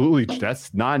absolutely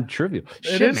that's non-trivial.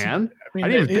 Shit, man. I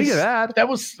didn't even think of that. It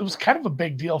was kind of a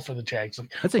big deal for the Jags.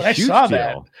 Like, that's a when huge I saw deal.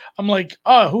 that, I'm like,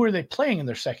 oh, who are they playing in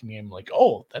their second game? Like,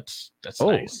 oh, that's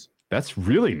nice. That's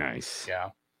really nice. Yeah.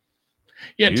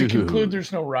 To conclude,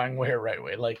 there's no wrong way or right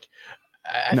way. Like,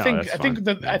 I think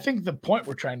the point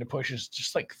we're trying to push is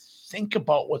just like think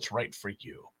about what's right for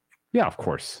you. Yeah, of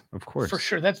course, for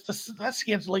sure. That's the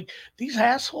answer. Like these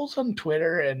assholes on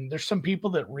Twitter, and there's some people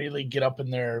that really get up in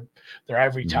their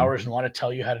ivory towers and want to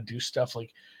tell you how to do stuff.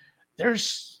 Like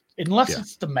unless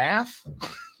it's the math,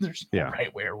 there's no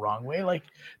right way or wrong way. Like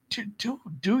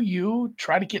do you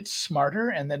try to get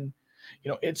smarter, and then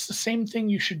it's the same thing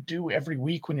you should do every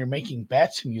week when you're making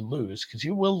bets and you lose, because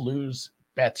you will lose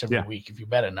bets every week if you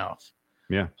bet enough.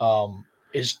 Yeah.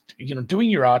 Is doing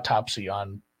your autopsy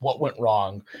on what went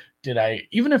wrong.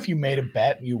 Even if you made a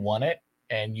bet and you won it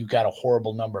and you got a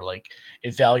horrible number, like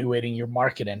evaluating your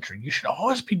market entry, you should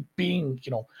always be being,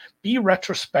 be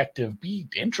retrospective, be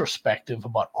introspective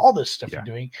about all this stuff you're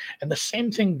doing. And the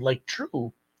same thing, like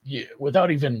Drew, without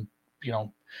even,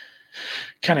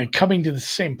 kind of coming to the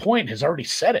same point, has already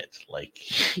said it.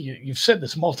 Like you've said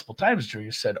this multiple times, Drew.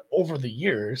 You said over the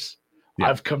years,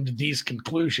 I've come to these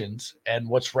conclusions, and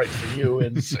what's right for you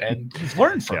is, and you've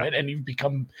learned from it, and you've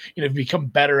become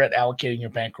better at allocating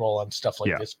your bankroll on stuff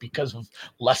like this because of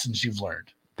lessons you've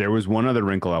learned. There was one other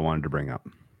wrinkle I wanted to bring up.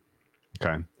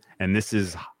 Okay. And this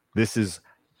is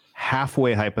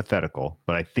halfway hypothetical,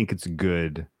 but I think it's a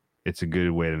good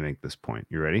way to make this point.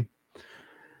 You ready?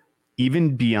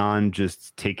 Even beyond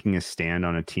just taking a stand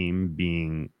on a team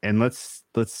being, and let's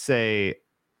say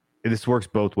this works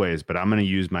both ways, but I'm going to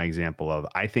use my example of,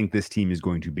 I think this team is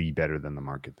going to be better than the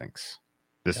market thinks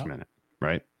this minute.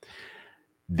 right?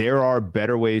 There are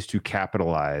better ways to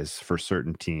capitalize for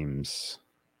certain teams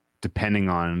depending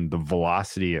on the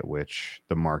velocity at which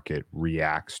the market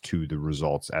reacts to the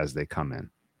results as they come in.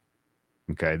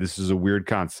 Okay, this is a weird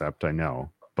concept, I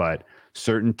know, but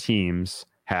certain teams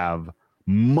have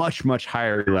much, much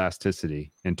higher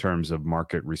elasticity in terms of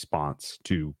market response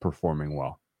to performing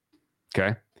well.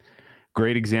 Okay,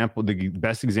 great example. The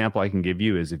best example I can give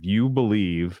you is if you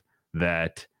believe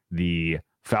that the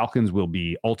Falcons will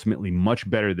be ultimately much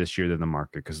better this year than the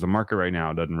market, because the market right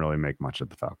now doesn't really make much of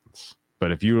the Falcons.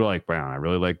 But if you were like, wow, I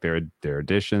really like their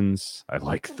additions. I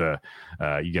like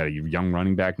you got a young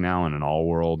running back now in an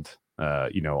all-world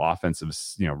offensive,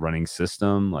 running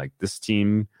system. Like, this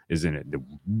team is in the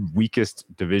weakest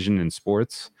division in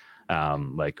sports.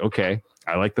 Okay,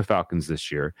 I like the Falcons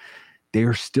this year. They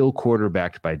are still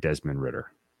quarterbacked by Desmond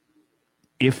Ridder.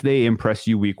 If they impress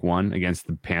you week 1 against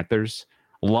the Panthers,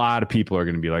 a lot of people are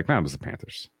going to be like, man, it was the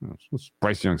Panthers. It's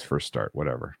Bryce Young's first start,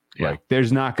 whatever. Yeah. Like,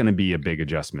 there's not going to be a big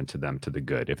adjustment to them to the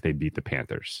good if they beat the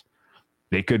Panthers.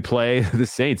 They could play the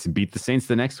Saints and beat the Saints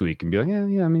the next week and be like,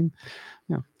 yeah, I mean,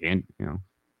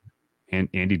 and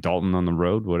Andy Dalton on the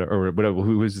road, whatever, or whatever.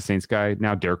 Who is the Saints guy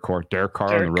now? Derek Carr on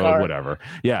the road, whatever.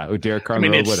 Yeah, Derek Carr on the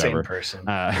road, whatever.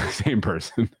 Same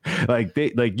person.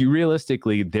 You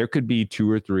realistically, there could be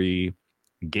 2 or 3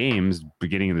 games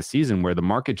beginning of the season where the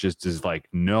market just is like,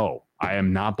 no, I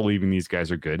am not believing these guys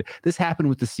are good. This happened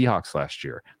with the Seahawks last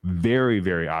year, very,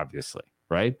 very obviously,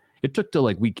 right? It took to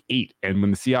like week 8, and when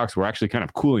the Seahawks were actually kind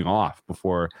of cooling off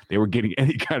before they were getting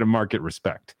any kind of market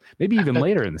respect, maybe even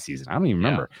later in the season. I don't even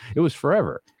remember. It was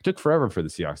forever. It took forever for the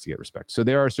Seahawks to get respect. So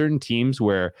there are certain teams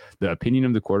where the opinion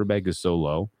of the quarterback is so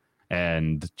low,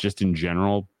 and just in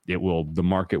general, the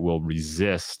market will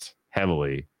resist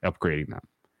heavily upgrading them.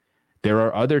 There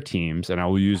are other teams, and I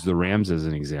will use the Rams as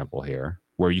an example here,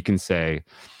 where you can say,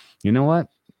 you know what?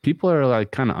 People are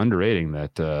like kind of underrating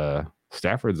that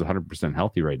Stafford's 100%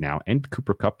 healthy right now, and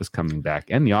Cooper Kupp is coming back,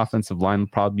 and the offensive line will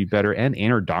probably be better, and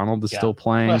Aaron Donald is still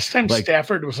playing. Last time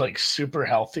Stafford was like super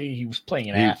healthy, he was playing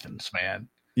in Athens, man.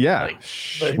 Yeah.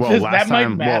 Last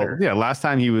time, last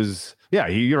time he was,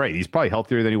 you're right. He's probably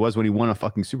healthier than he was when he won a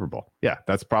fucking Super Bowl. Yeah,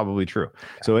 that's probably true.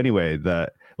 Yeah. So anyway,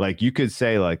 you could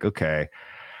say okay,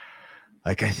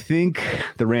 I think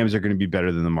the Rams are going to be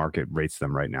better than the market rates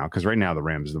them right now, because right now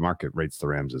the market rates the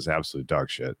Rams as absolute dog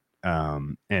shit.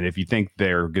 And if you think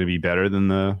they're going to be better than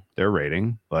their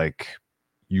rating,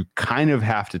 you kind of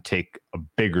have to take a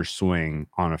bigger swing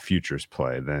on a futures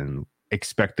play than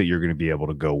expect that you're going to be able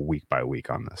to go week by week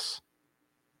on this.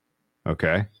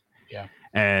 Okay. Yeah.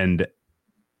 And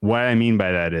what I mean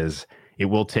by that is it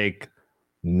will take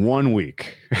 1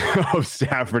 week of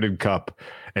Stafford and Kupp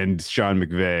and Sean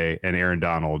McVay and Aaron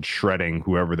Donald shredding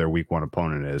whoever their week 1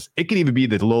 opponent is. It could even be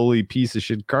the lowly piece of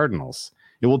shit Cardinals.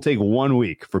 It will take 1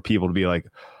 week for people to be like,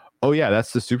 oh yeah,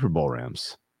 that's the Super Bowl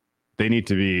Rams. They need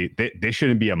to be, they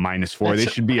shouldn't be a -4. They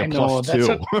should be a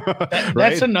 +2.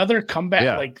 That's another comeback.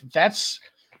 Yeah. That's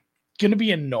going to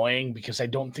be annoying because I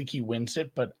don't think he wins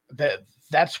it, but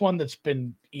that's one that's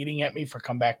been eating at me for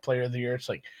comeback player of the year. It's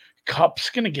like, Kupp's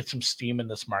going to get some steam in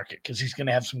this market because he's going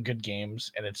to have some good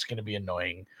games, and it's going to be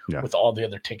annoying with all the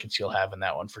other tickets you'll have in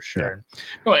that one for sure.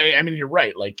 Yeah. No, I mean, you're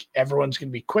right. Everyone's going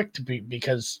to be quick to be,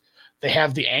 because they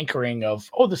have the anchoring of,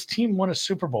 oh, this team won a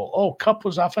Super Bowl. Oh, Kupp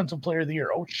was offensive player of the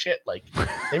year. Oh shit.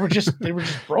 They were just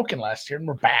broken last year, and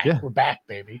we're back. Yeah. We're back,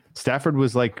 baby. Stafford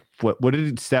was what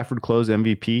did Stafford close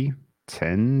MVP?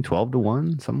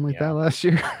 10-12-1, something like that last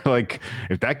year.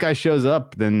 If that guy shows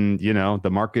up, then the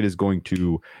market is going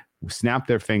to snap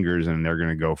their fingers and they're going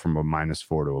to go from a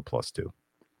 -4 to a +2.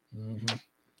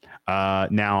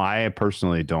 Mm-hmm. Now I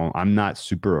personally I'm not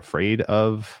super afraid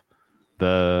of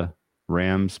the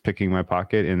Rams picking my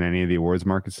pocket in any of the awards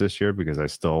markets this year, because I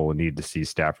still need to see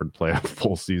Stafford play a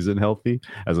full season healthy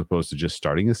as opposed to just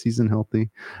starting a season healthy.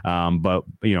 But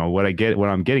what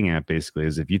I'm getting at basically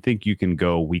is, if you think you can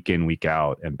go week in, week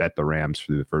out and bet the Rams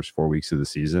through the first 4 weeks of the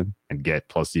season and get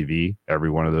plus EV every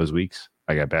one of those weeks,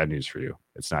 I got bad news for you.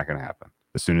 It's not going to happen.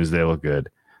 As soon as they look good,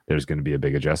 there's going to be a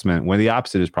big adjustment, when the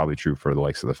opposite is probably true for the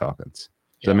likes of the Falcons.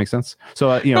 Does that make sense?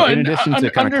 So, in addition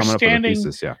to kind of coming up with a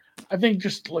thesis, I think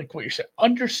just like what you said,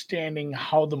 understanding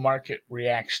how the market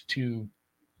reacts to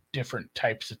different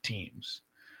types of teams,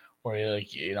 where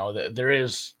there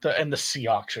is and the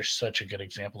Seahawks are such a good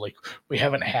example. We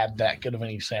haven't had that good of an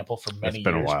example for many years.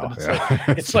 Been a while.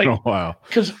 But it's been a while.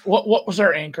 Because what was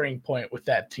our anchoring point with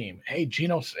that team? Hey,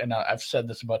 and I've said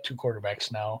this about 2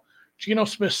 quarterbacks now. Geno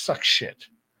Smith sucks shit.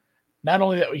 Not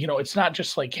only that, it's not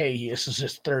just hey, this is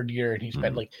his 3rd year and he's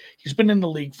been he's been in the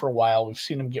league for a while. We've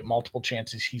seen him get multiple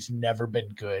chances. He's never been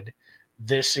good.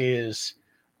 this is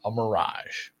a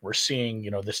mirage. We're seeing,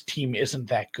 this team isn't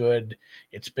that good.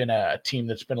 It's been a team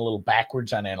that's been a little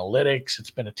backwards on analytics.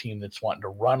 It's been a team that's wanting to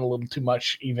run a little too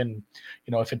much, even,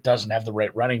 if it doesn't have the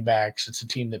right running backs. It's a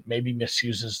team that maybe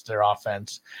misuses their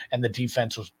offense, and the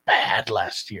defense was bad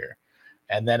last year.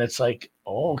 And then it's like,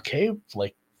 oh, okay,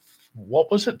 like, what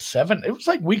was it? 7? It was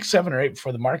like week 7 or 8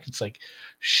 before the market's like,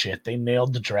 shit, they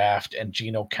nailed the draft, and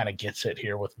Geno kind of gets it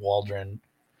here with Waldron.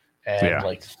 And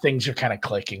like things are kind of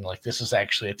clicking. Like this is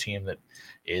actually a team that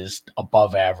is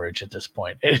above average at this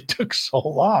point. And it took so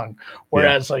long.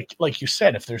 Whereas like you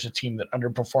said, if there's a team that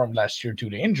underperformed last year due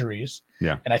to injuries,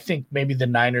 and I think maybe the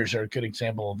Niners are a good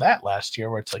example of that last year,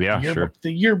 where it's like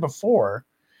the year before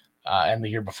and the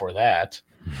year before that,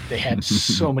 they had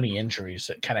so many injuries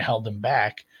that kind of held them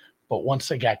back. But once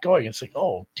they got going, it's like,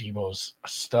 oh, Debo's a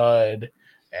stud.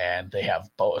 And they have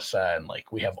Bosa, and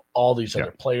like we have all these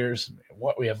other players.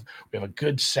 What we have a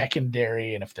good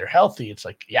secondary, and if they're healthy, it's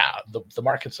like the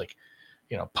market's like,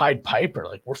 Pied Piper.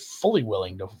 Like we're fully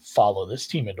willing to follow this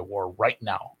team into war right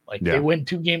now. Like they win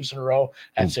 2 games in a row,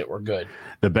 that's it. We're good.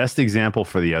 The best example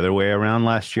for the other way around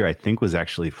last year, I think, was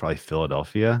actually probably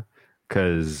Philadelphia,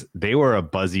 because they were a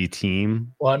buzzy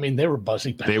team. Well, I mean, they were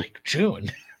buzzy by like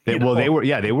June. They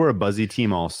were a buzzy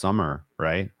team all summer,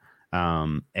 right?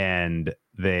 And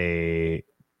they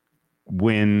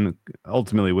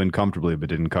ultimately win comfortably, but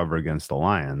didn't cover against the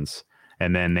Lions.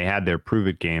 And then they had their prove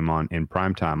it game in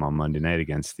primetime on Monday night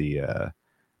against the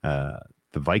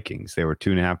Vikings. They were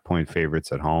 2.5-point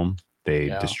favorites at home. They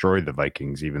destroyed the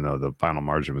Vikings, even though the final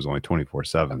margin was only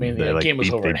 24-7. I mean, the game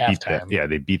was over at halftime.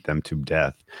 They beat them to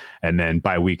death. And then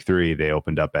by week 3, they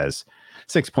opened up as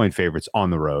 6-point favorites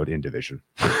on the road in division.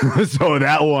 So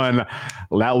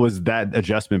that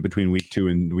adjustment between week 2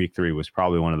 and week 3 was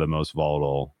probably one of the most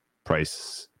volatile.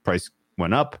 Price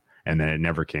went up, and then it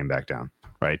never came back down.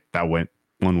 Right, that went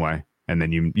one way, and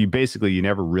then you basically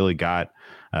never really got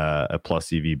a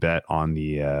plus EV bet on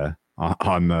the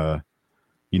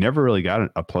You never really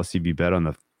got a plus EV bet on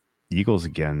the Eagles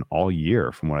again all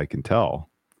year, from what I can tell.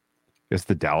 It's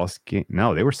the Dallas game.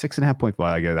 No, they were 6.5-point.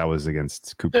 Well, I guess that was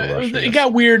against Cooper Rush. It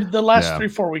got weird. The last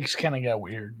 3-4 weeks kind of got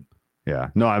weird. Yeah.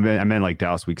 No, I meant like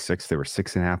Dallas week 6. They were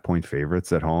 6.5-point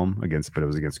favorites at home but it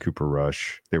was against Cooper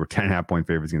Rush. They were 10.5-point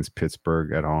favorites against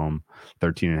Pittsburgh at home,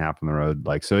 13.5 on the road.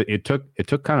 Like, so it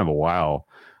took kind of a while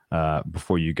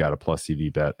before you got a plus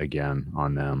EV bet again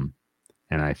on them.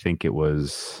 And I think it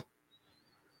was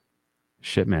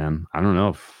shit, man. I don't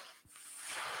know.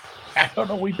 I don't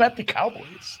know. We bet the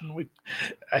Cowboys.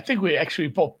 I think we actually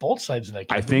both sides of that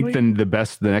game. I think then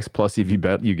the next plus EV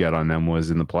bet you get on them was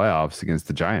in the playoffs against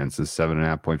the Giants, is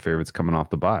 7.5-point favorites coming off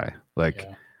the bye. Like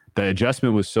the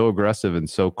adjustment was so aggressive and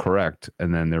so correct,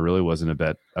 and then there really wasn't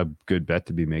a good bet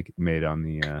to be made on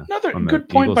the. Another good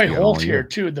point by Holt here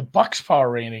too. The Bucks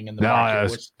power rating in the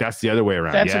market that's the other way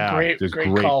around. That's a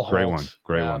great call. Great one.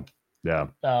 Yeah.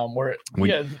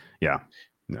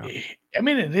 No. I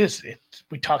mean, it is.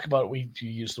 We talk about we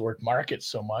use the word market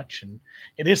so much, and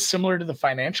it is similar to the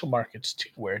financial markets too,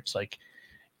 where it's like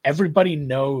everybody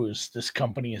knows this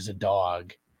company is a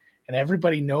dog, and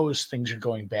everybody knows things are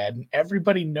going bad, and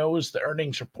everybody knows the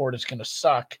earnings report is going to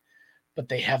suck, but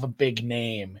they have a big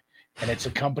name, and it's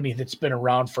a company that's been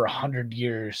around for 100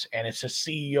 years, and it's a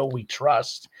CEO we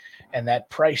trust, and that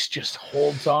price just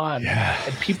holds on,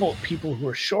 and people who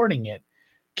are shorting it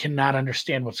cannot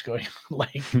understand what's going on.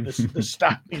 Like the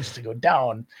stock needs to go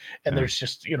down, and there's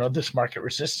just this market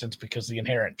resistance because of the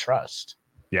inherent trust.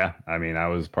 Yeah, I mean, I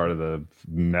was part of the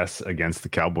mess against the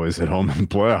Cowboys at home in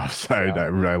playoffs.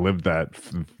 I lived that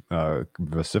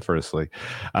vociferously.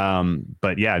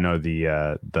 But yeah, no,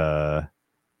 the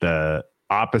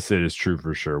opposite is true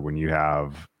for sure. When you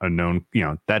have a known,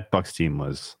 that Bucks team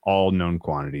was all known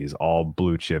quantities, all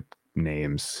blue chip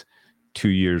names, 2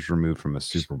 years removed from a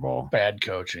Super Bowl. Bad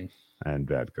coaching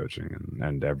and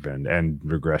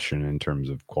regression in terms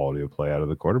of quality of play out of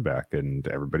the quarterback, and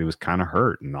everybody was kind of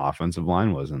hurt, and the offensive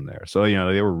line wasn't there. So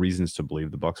there were reasons to believe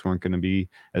the Bucks weren't going to be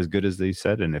as good as they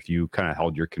said. And if you kind of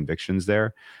held your convictions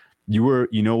there, you were,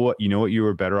 what you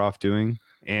were better off doing,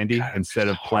 Andy, God, instead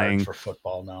of playing for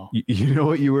football now.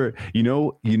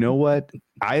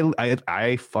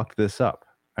 I fucked this up,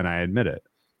 and I admit it.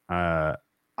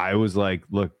 I was like,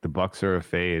 look, the Bucks are a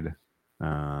fade.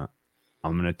 I'm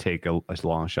going to take a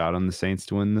long shot on the Saints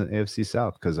to win the AFC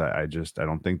South, because I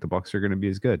don't think the Bucks are going to be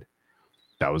as good.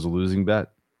 That was a losing bet.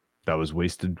 That was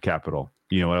wasted capital.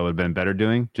 You know what I would have been better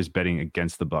doing? Just betting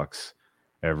against the Bucks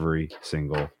every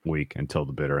single week until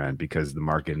the bitter end, because the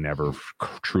market never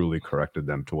truly corrected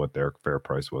them to what their fair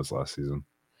price was last season.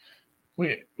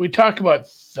 We talk about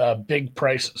big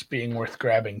prices being worth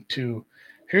grabbing too.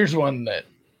 Here's one that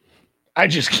I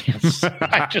just can't.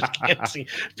 I just can't see.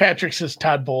 Patrick says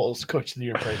Todd Bowles, coach of the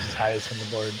year, price is highest on the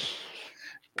board.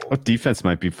 What defense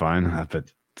might be fine,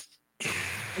 but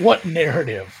what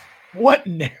narrative? What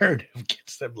narrative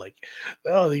gets them like?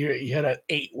 Oh, you had an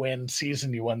 8-win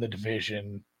season, you won the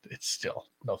division. It's still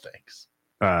no thanks.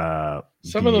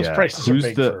 Some of those prices are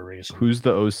big for a reason. Who's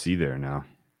the OC there now?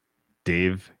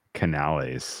 Dave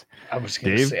Canales. I was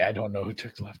going to say I don't know who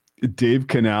took left. Dave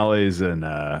Canales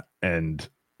and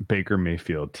Baker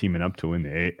Mayfield teaming up to win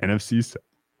the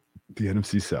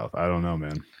NFC South. I don't know,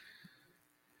 man.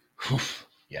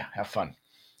 Yeah, have fun.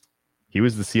 He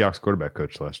was the Seahawks quarterback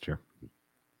coach last year,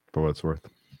 for what it's worth.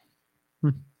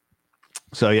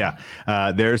 So yeah,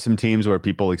 there are some teams where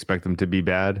people expect them to be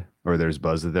bad, or there's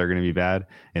buzz that they're going to be bad,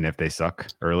 and if they suck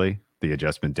early, the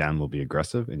adjustment down will be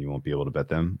aggressive, and you won't be able to bet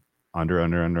them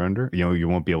under. You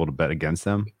won't be able to bet against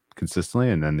them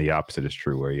consistently, and then the opposite is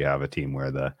true, where you have a team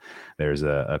where there's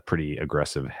a pretty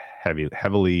aggressive,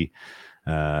 heavily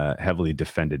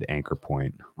defended anchor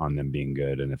point on them being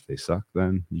good, and if they suck,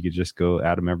 then you could just go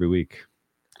at them every week.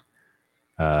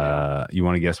 You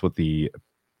want to guess what the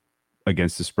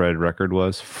against the spread record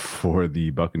was for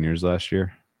the Buccaneers last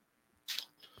year?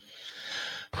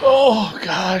 Oh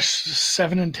gosh,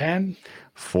 7-10.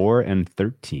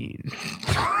 4-13.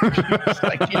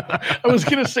 I was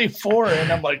gonna say 4,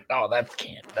 and I'm like, oh,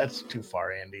 that's too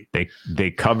far, Andy.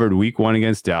 They covered week 1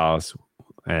 against Dallas,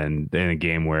 and in a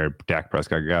game where Dak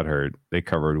Prescott got hurt. They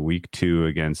covered week 2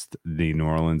 against the New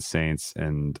Orleans Saints,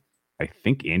 and I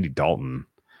think Andy Dalton,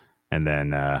 and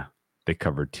then they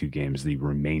covered 2 games the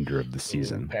remainder of the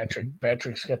season.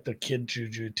 Patrick's got the kid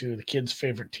juju too. The kid's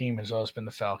favorite team has always been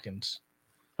the Falcons.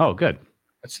 Oh, good.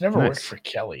 It's never worked for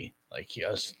Kelly. Like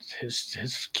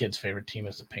his kid's favorite team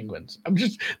is the Penguins. I'm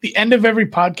just the end of every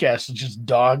podcast is just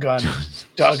dog on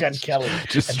Kelly.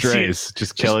 Just strays.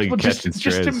 Just Kelly catching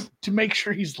strays. Just to make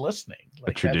sure he's listening.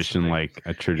 Like a tradition like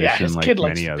his like kid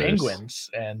many likes others. Penguins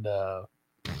and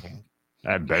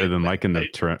better than liking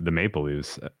the Maple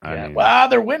Leafs. I mean, well,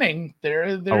 they're winning. They're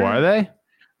are they?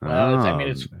 Well, I mean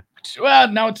it's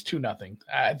now it's 2-0.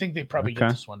 I think they probably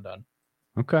get this one done.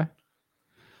 Okay.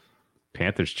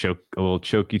 Panthers a little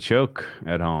choke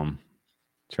at home,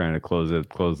 trying to close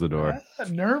the door.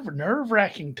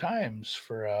 Nerve-wracking times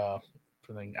for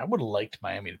thing. I would have liked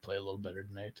Miami to play a little better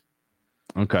tonight.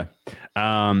 Okay.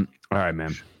 All right,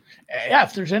 man. Yeah,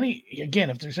 if there's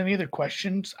any other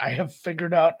questions, I have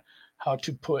figured out how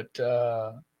to put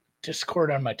Discord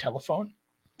on my telephone.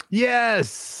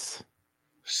 Yes.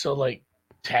 So like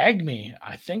tag me.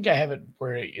 I think I have it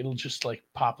where it'll just like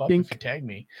pop up if you tag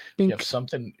me. If you have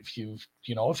something, if you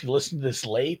listen to this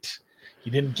late,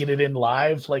 you didn't get it in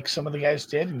live like some of the guys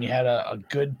did, and you had a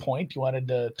good point you wanted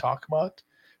to talk about,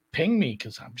 ping me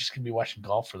because I'm just gonna be watching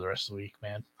golf for the rest of the week,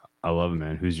 man. I love it,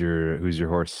 man. Who's your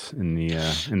horse in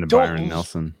the Byron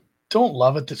Nelson? Don't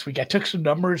love it this week. I took some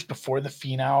numbers before the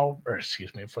Spieth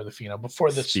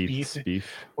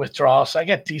withdrawal, so I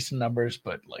got decent numbers.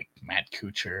 But like Matt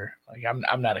Kuchar, like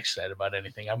I'm not excited about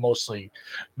anything. I'm mostly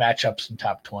matchups and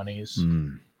top 20s.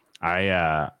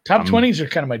 Top 20s are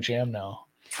kind of my jam now.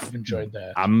 I've enjoyed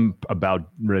that. I'm about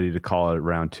ready to call it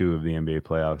round 2 of the NBA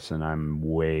playoffs, and I'm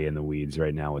way in the weeds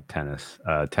right now with tennis.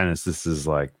 This is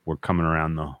like we're coming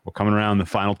around the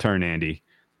final turn, Andy.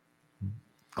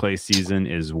 Clay season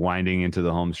is winding into the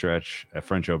home stretch. A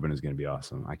French Open is going to be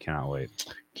awesome. I cannot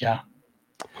wait. Yeah.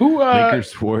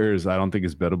 Lakers Warriors, I don't think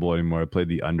is bettable anymore. I played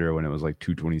the under when it was like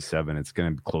 227. It's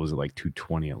going to close at like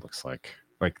 220. It looks like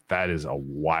that is a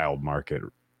wild market,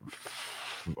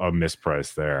 a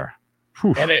misprice there.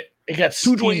 Whew. And it got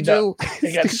steamed up.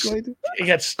 It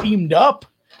got steamed up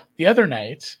the other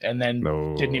night and then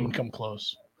didn't even come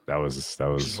close. That was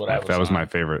my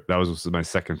favorite. That was my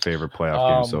second favorite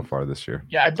playoff game so far this year.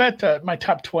 Yeah, I bet my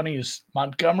top 20 is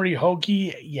Montgomery,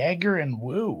 Hoagie, Jagger, and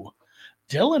Wu.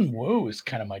 Dylan Wu is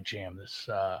kind of my jam. This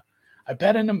I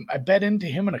bet into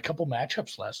him in a couple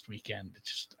matchups last weekend. It's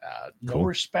just no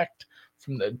respect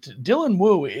from the Dylan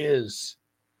Wu is,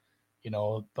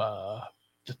 the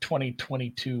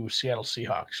 2022 Seattle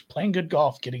Seahawks playing good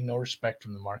golf, getting no respect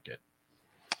from the market.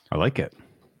 I like it.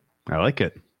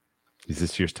 Is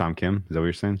this year's Tom Kim? Is that what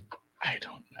you're saying? I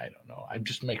don't know. I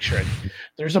just make sure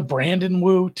there's a Brandon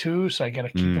Wu too, so I got to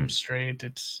keep them straight.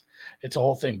 It's a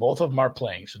whole thing. Both of them are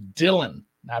playing. So Dylan,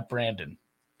 not Brandon.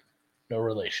 No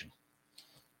relation.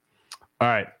 All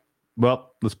right.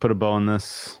 Well, let's put a bow on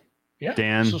this. Yeah,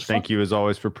 Dan, thank you as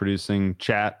always for producing.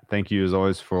 Chat, thank you as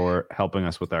always for helping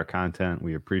us with our content.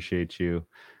 We appreciate you.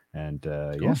 And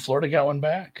Florida got one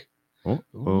back.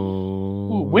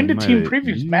 Win the team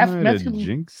previews. Matthew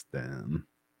jinxed them.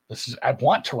 I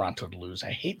want Toronto to lose.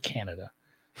 I hate Canada.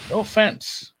 No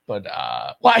offense, but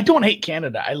I don't hate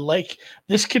Canada.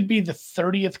 This could be the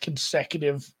 30th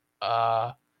consecutive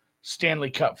Stanley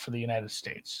Cup for the United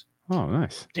States. Oh,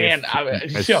 nice. Dan,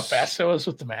 you see how fast I was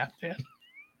with the math, Dan?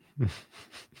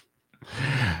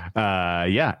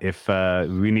 Yeah. If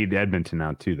we need Edmonton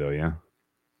now too, though, yeah.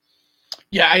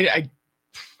 Yeah,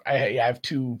 I have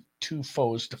two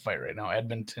foes to fight right now,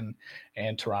 Edmonton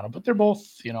and Toronto, but they're both,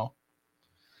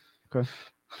 okay,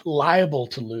 liable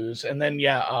to lose. And then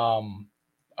I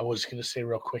was gonna say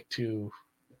real quick too.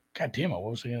 God damn it,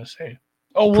 what was I gonna say?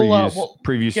 Oh,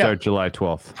 previews start July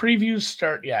 12th. Previews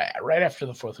start, right after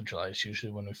the 4th of July is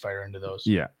usually when we fire into those.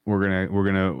 Yeah, we're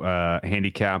gonna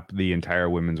handicap the entire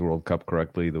Women's World Cup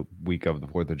correctly the week of the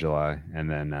 4th of July, and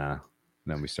then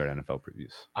we start NFL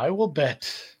previews. I will bet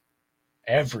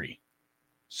every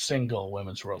single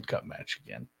Women's World Cup match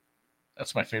again.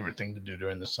 That's my favorite thing to do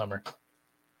during the summer.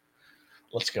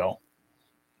 Let's go,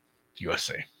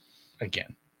 USA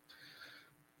again.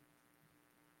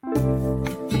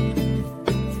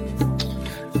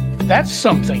 That's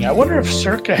something. I wonder if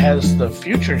Circa has the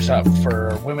futures up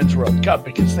for Women's World Cup,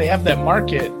 because they have that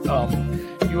market,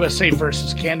 USA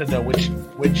versus Canada, which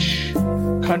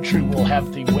country will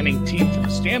have the winning team for the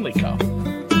Stanley Cup.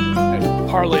 I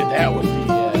parlay that with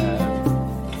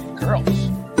the girls.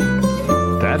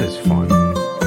 That is fun.